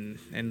 man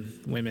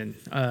and women.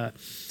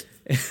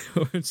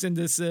 Or send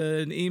us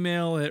an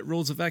email at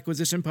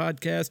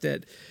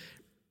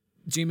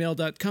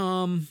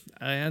rulesofacquisitionpodcast@gmail.com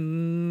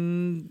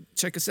and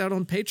check us out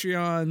on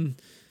Patreon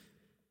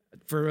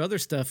for other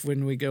stuff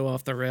when we go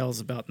off the rails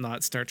about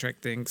not Star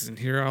Trek things and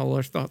hear all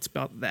our thoughts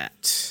about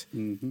that.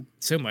 Mm-hmm.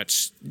 So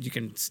much you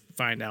can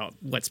find out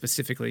what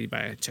specifically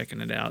by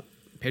checking it out.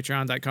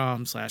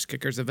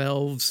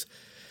 Patreon.com/kickersofElves.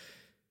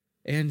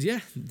 And yeah,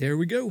 there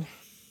we go.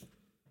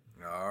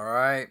 All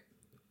right.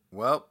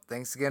 Well,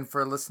 thanks again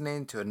for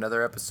listening to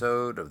another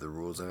episode of the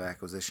Rules of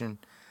Acquisition.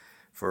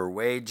 For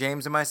Wade,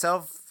 James, and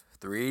myself,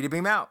 3 to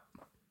beam out.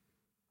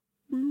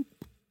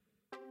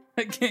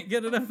 I can't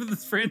get enough of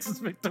this Francis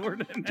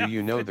McDormand. Do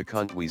you know the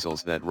cunt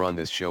weasels that run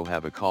this show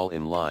have a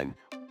call-in line,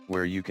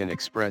 where you can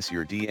express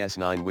your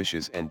DS9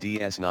 wishes and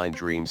DS9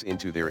 dreams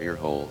into their ear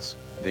holes?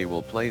 They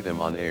will play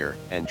them on air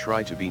and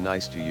try to be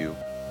nice to you,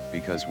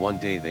 because one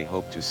day they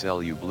hope to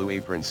sell you Blue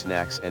Apron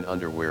snacks and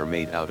underwear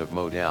made out of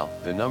modal.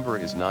 The number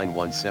is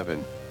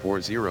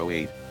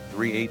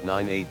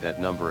 917-408-3898. That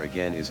number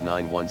again is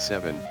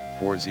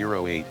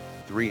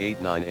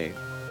 917-408-3898.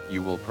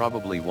 You will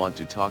probably want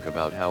to talk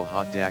about how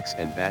hot Dax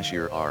and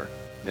Bashir are.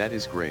 That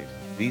is great.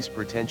 These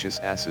pretentious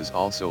asses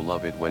also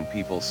love it when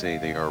people say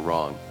they are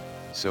wrong.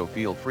 So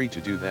feel free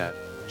to do that.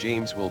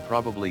 James will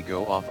probably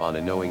go off on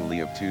a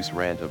knowingly obtuse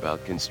rant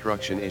about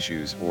construction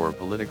issues or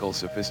political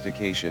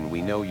sophistication.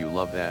 We know you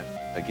love that.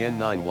 Again,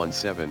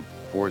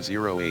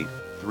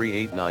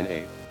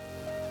 917-408-3898.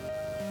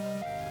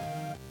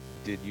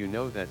 Did you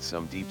know that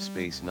some Deep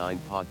Space Nine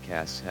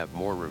podcasts have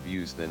more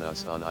reviews than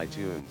us on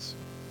iTunes?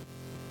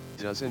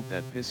 Doesn't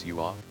that piss you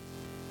off?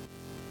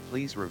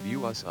 Please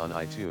review us on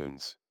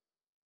iTunes.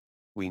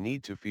 We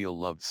need to feel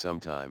loved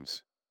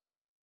sometimes.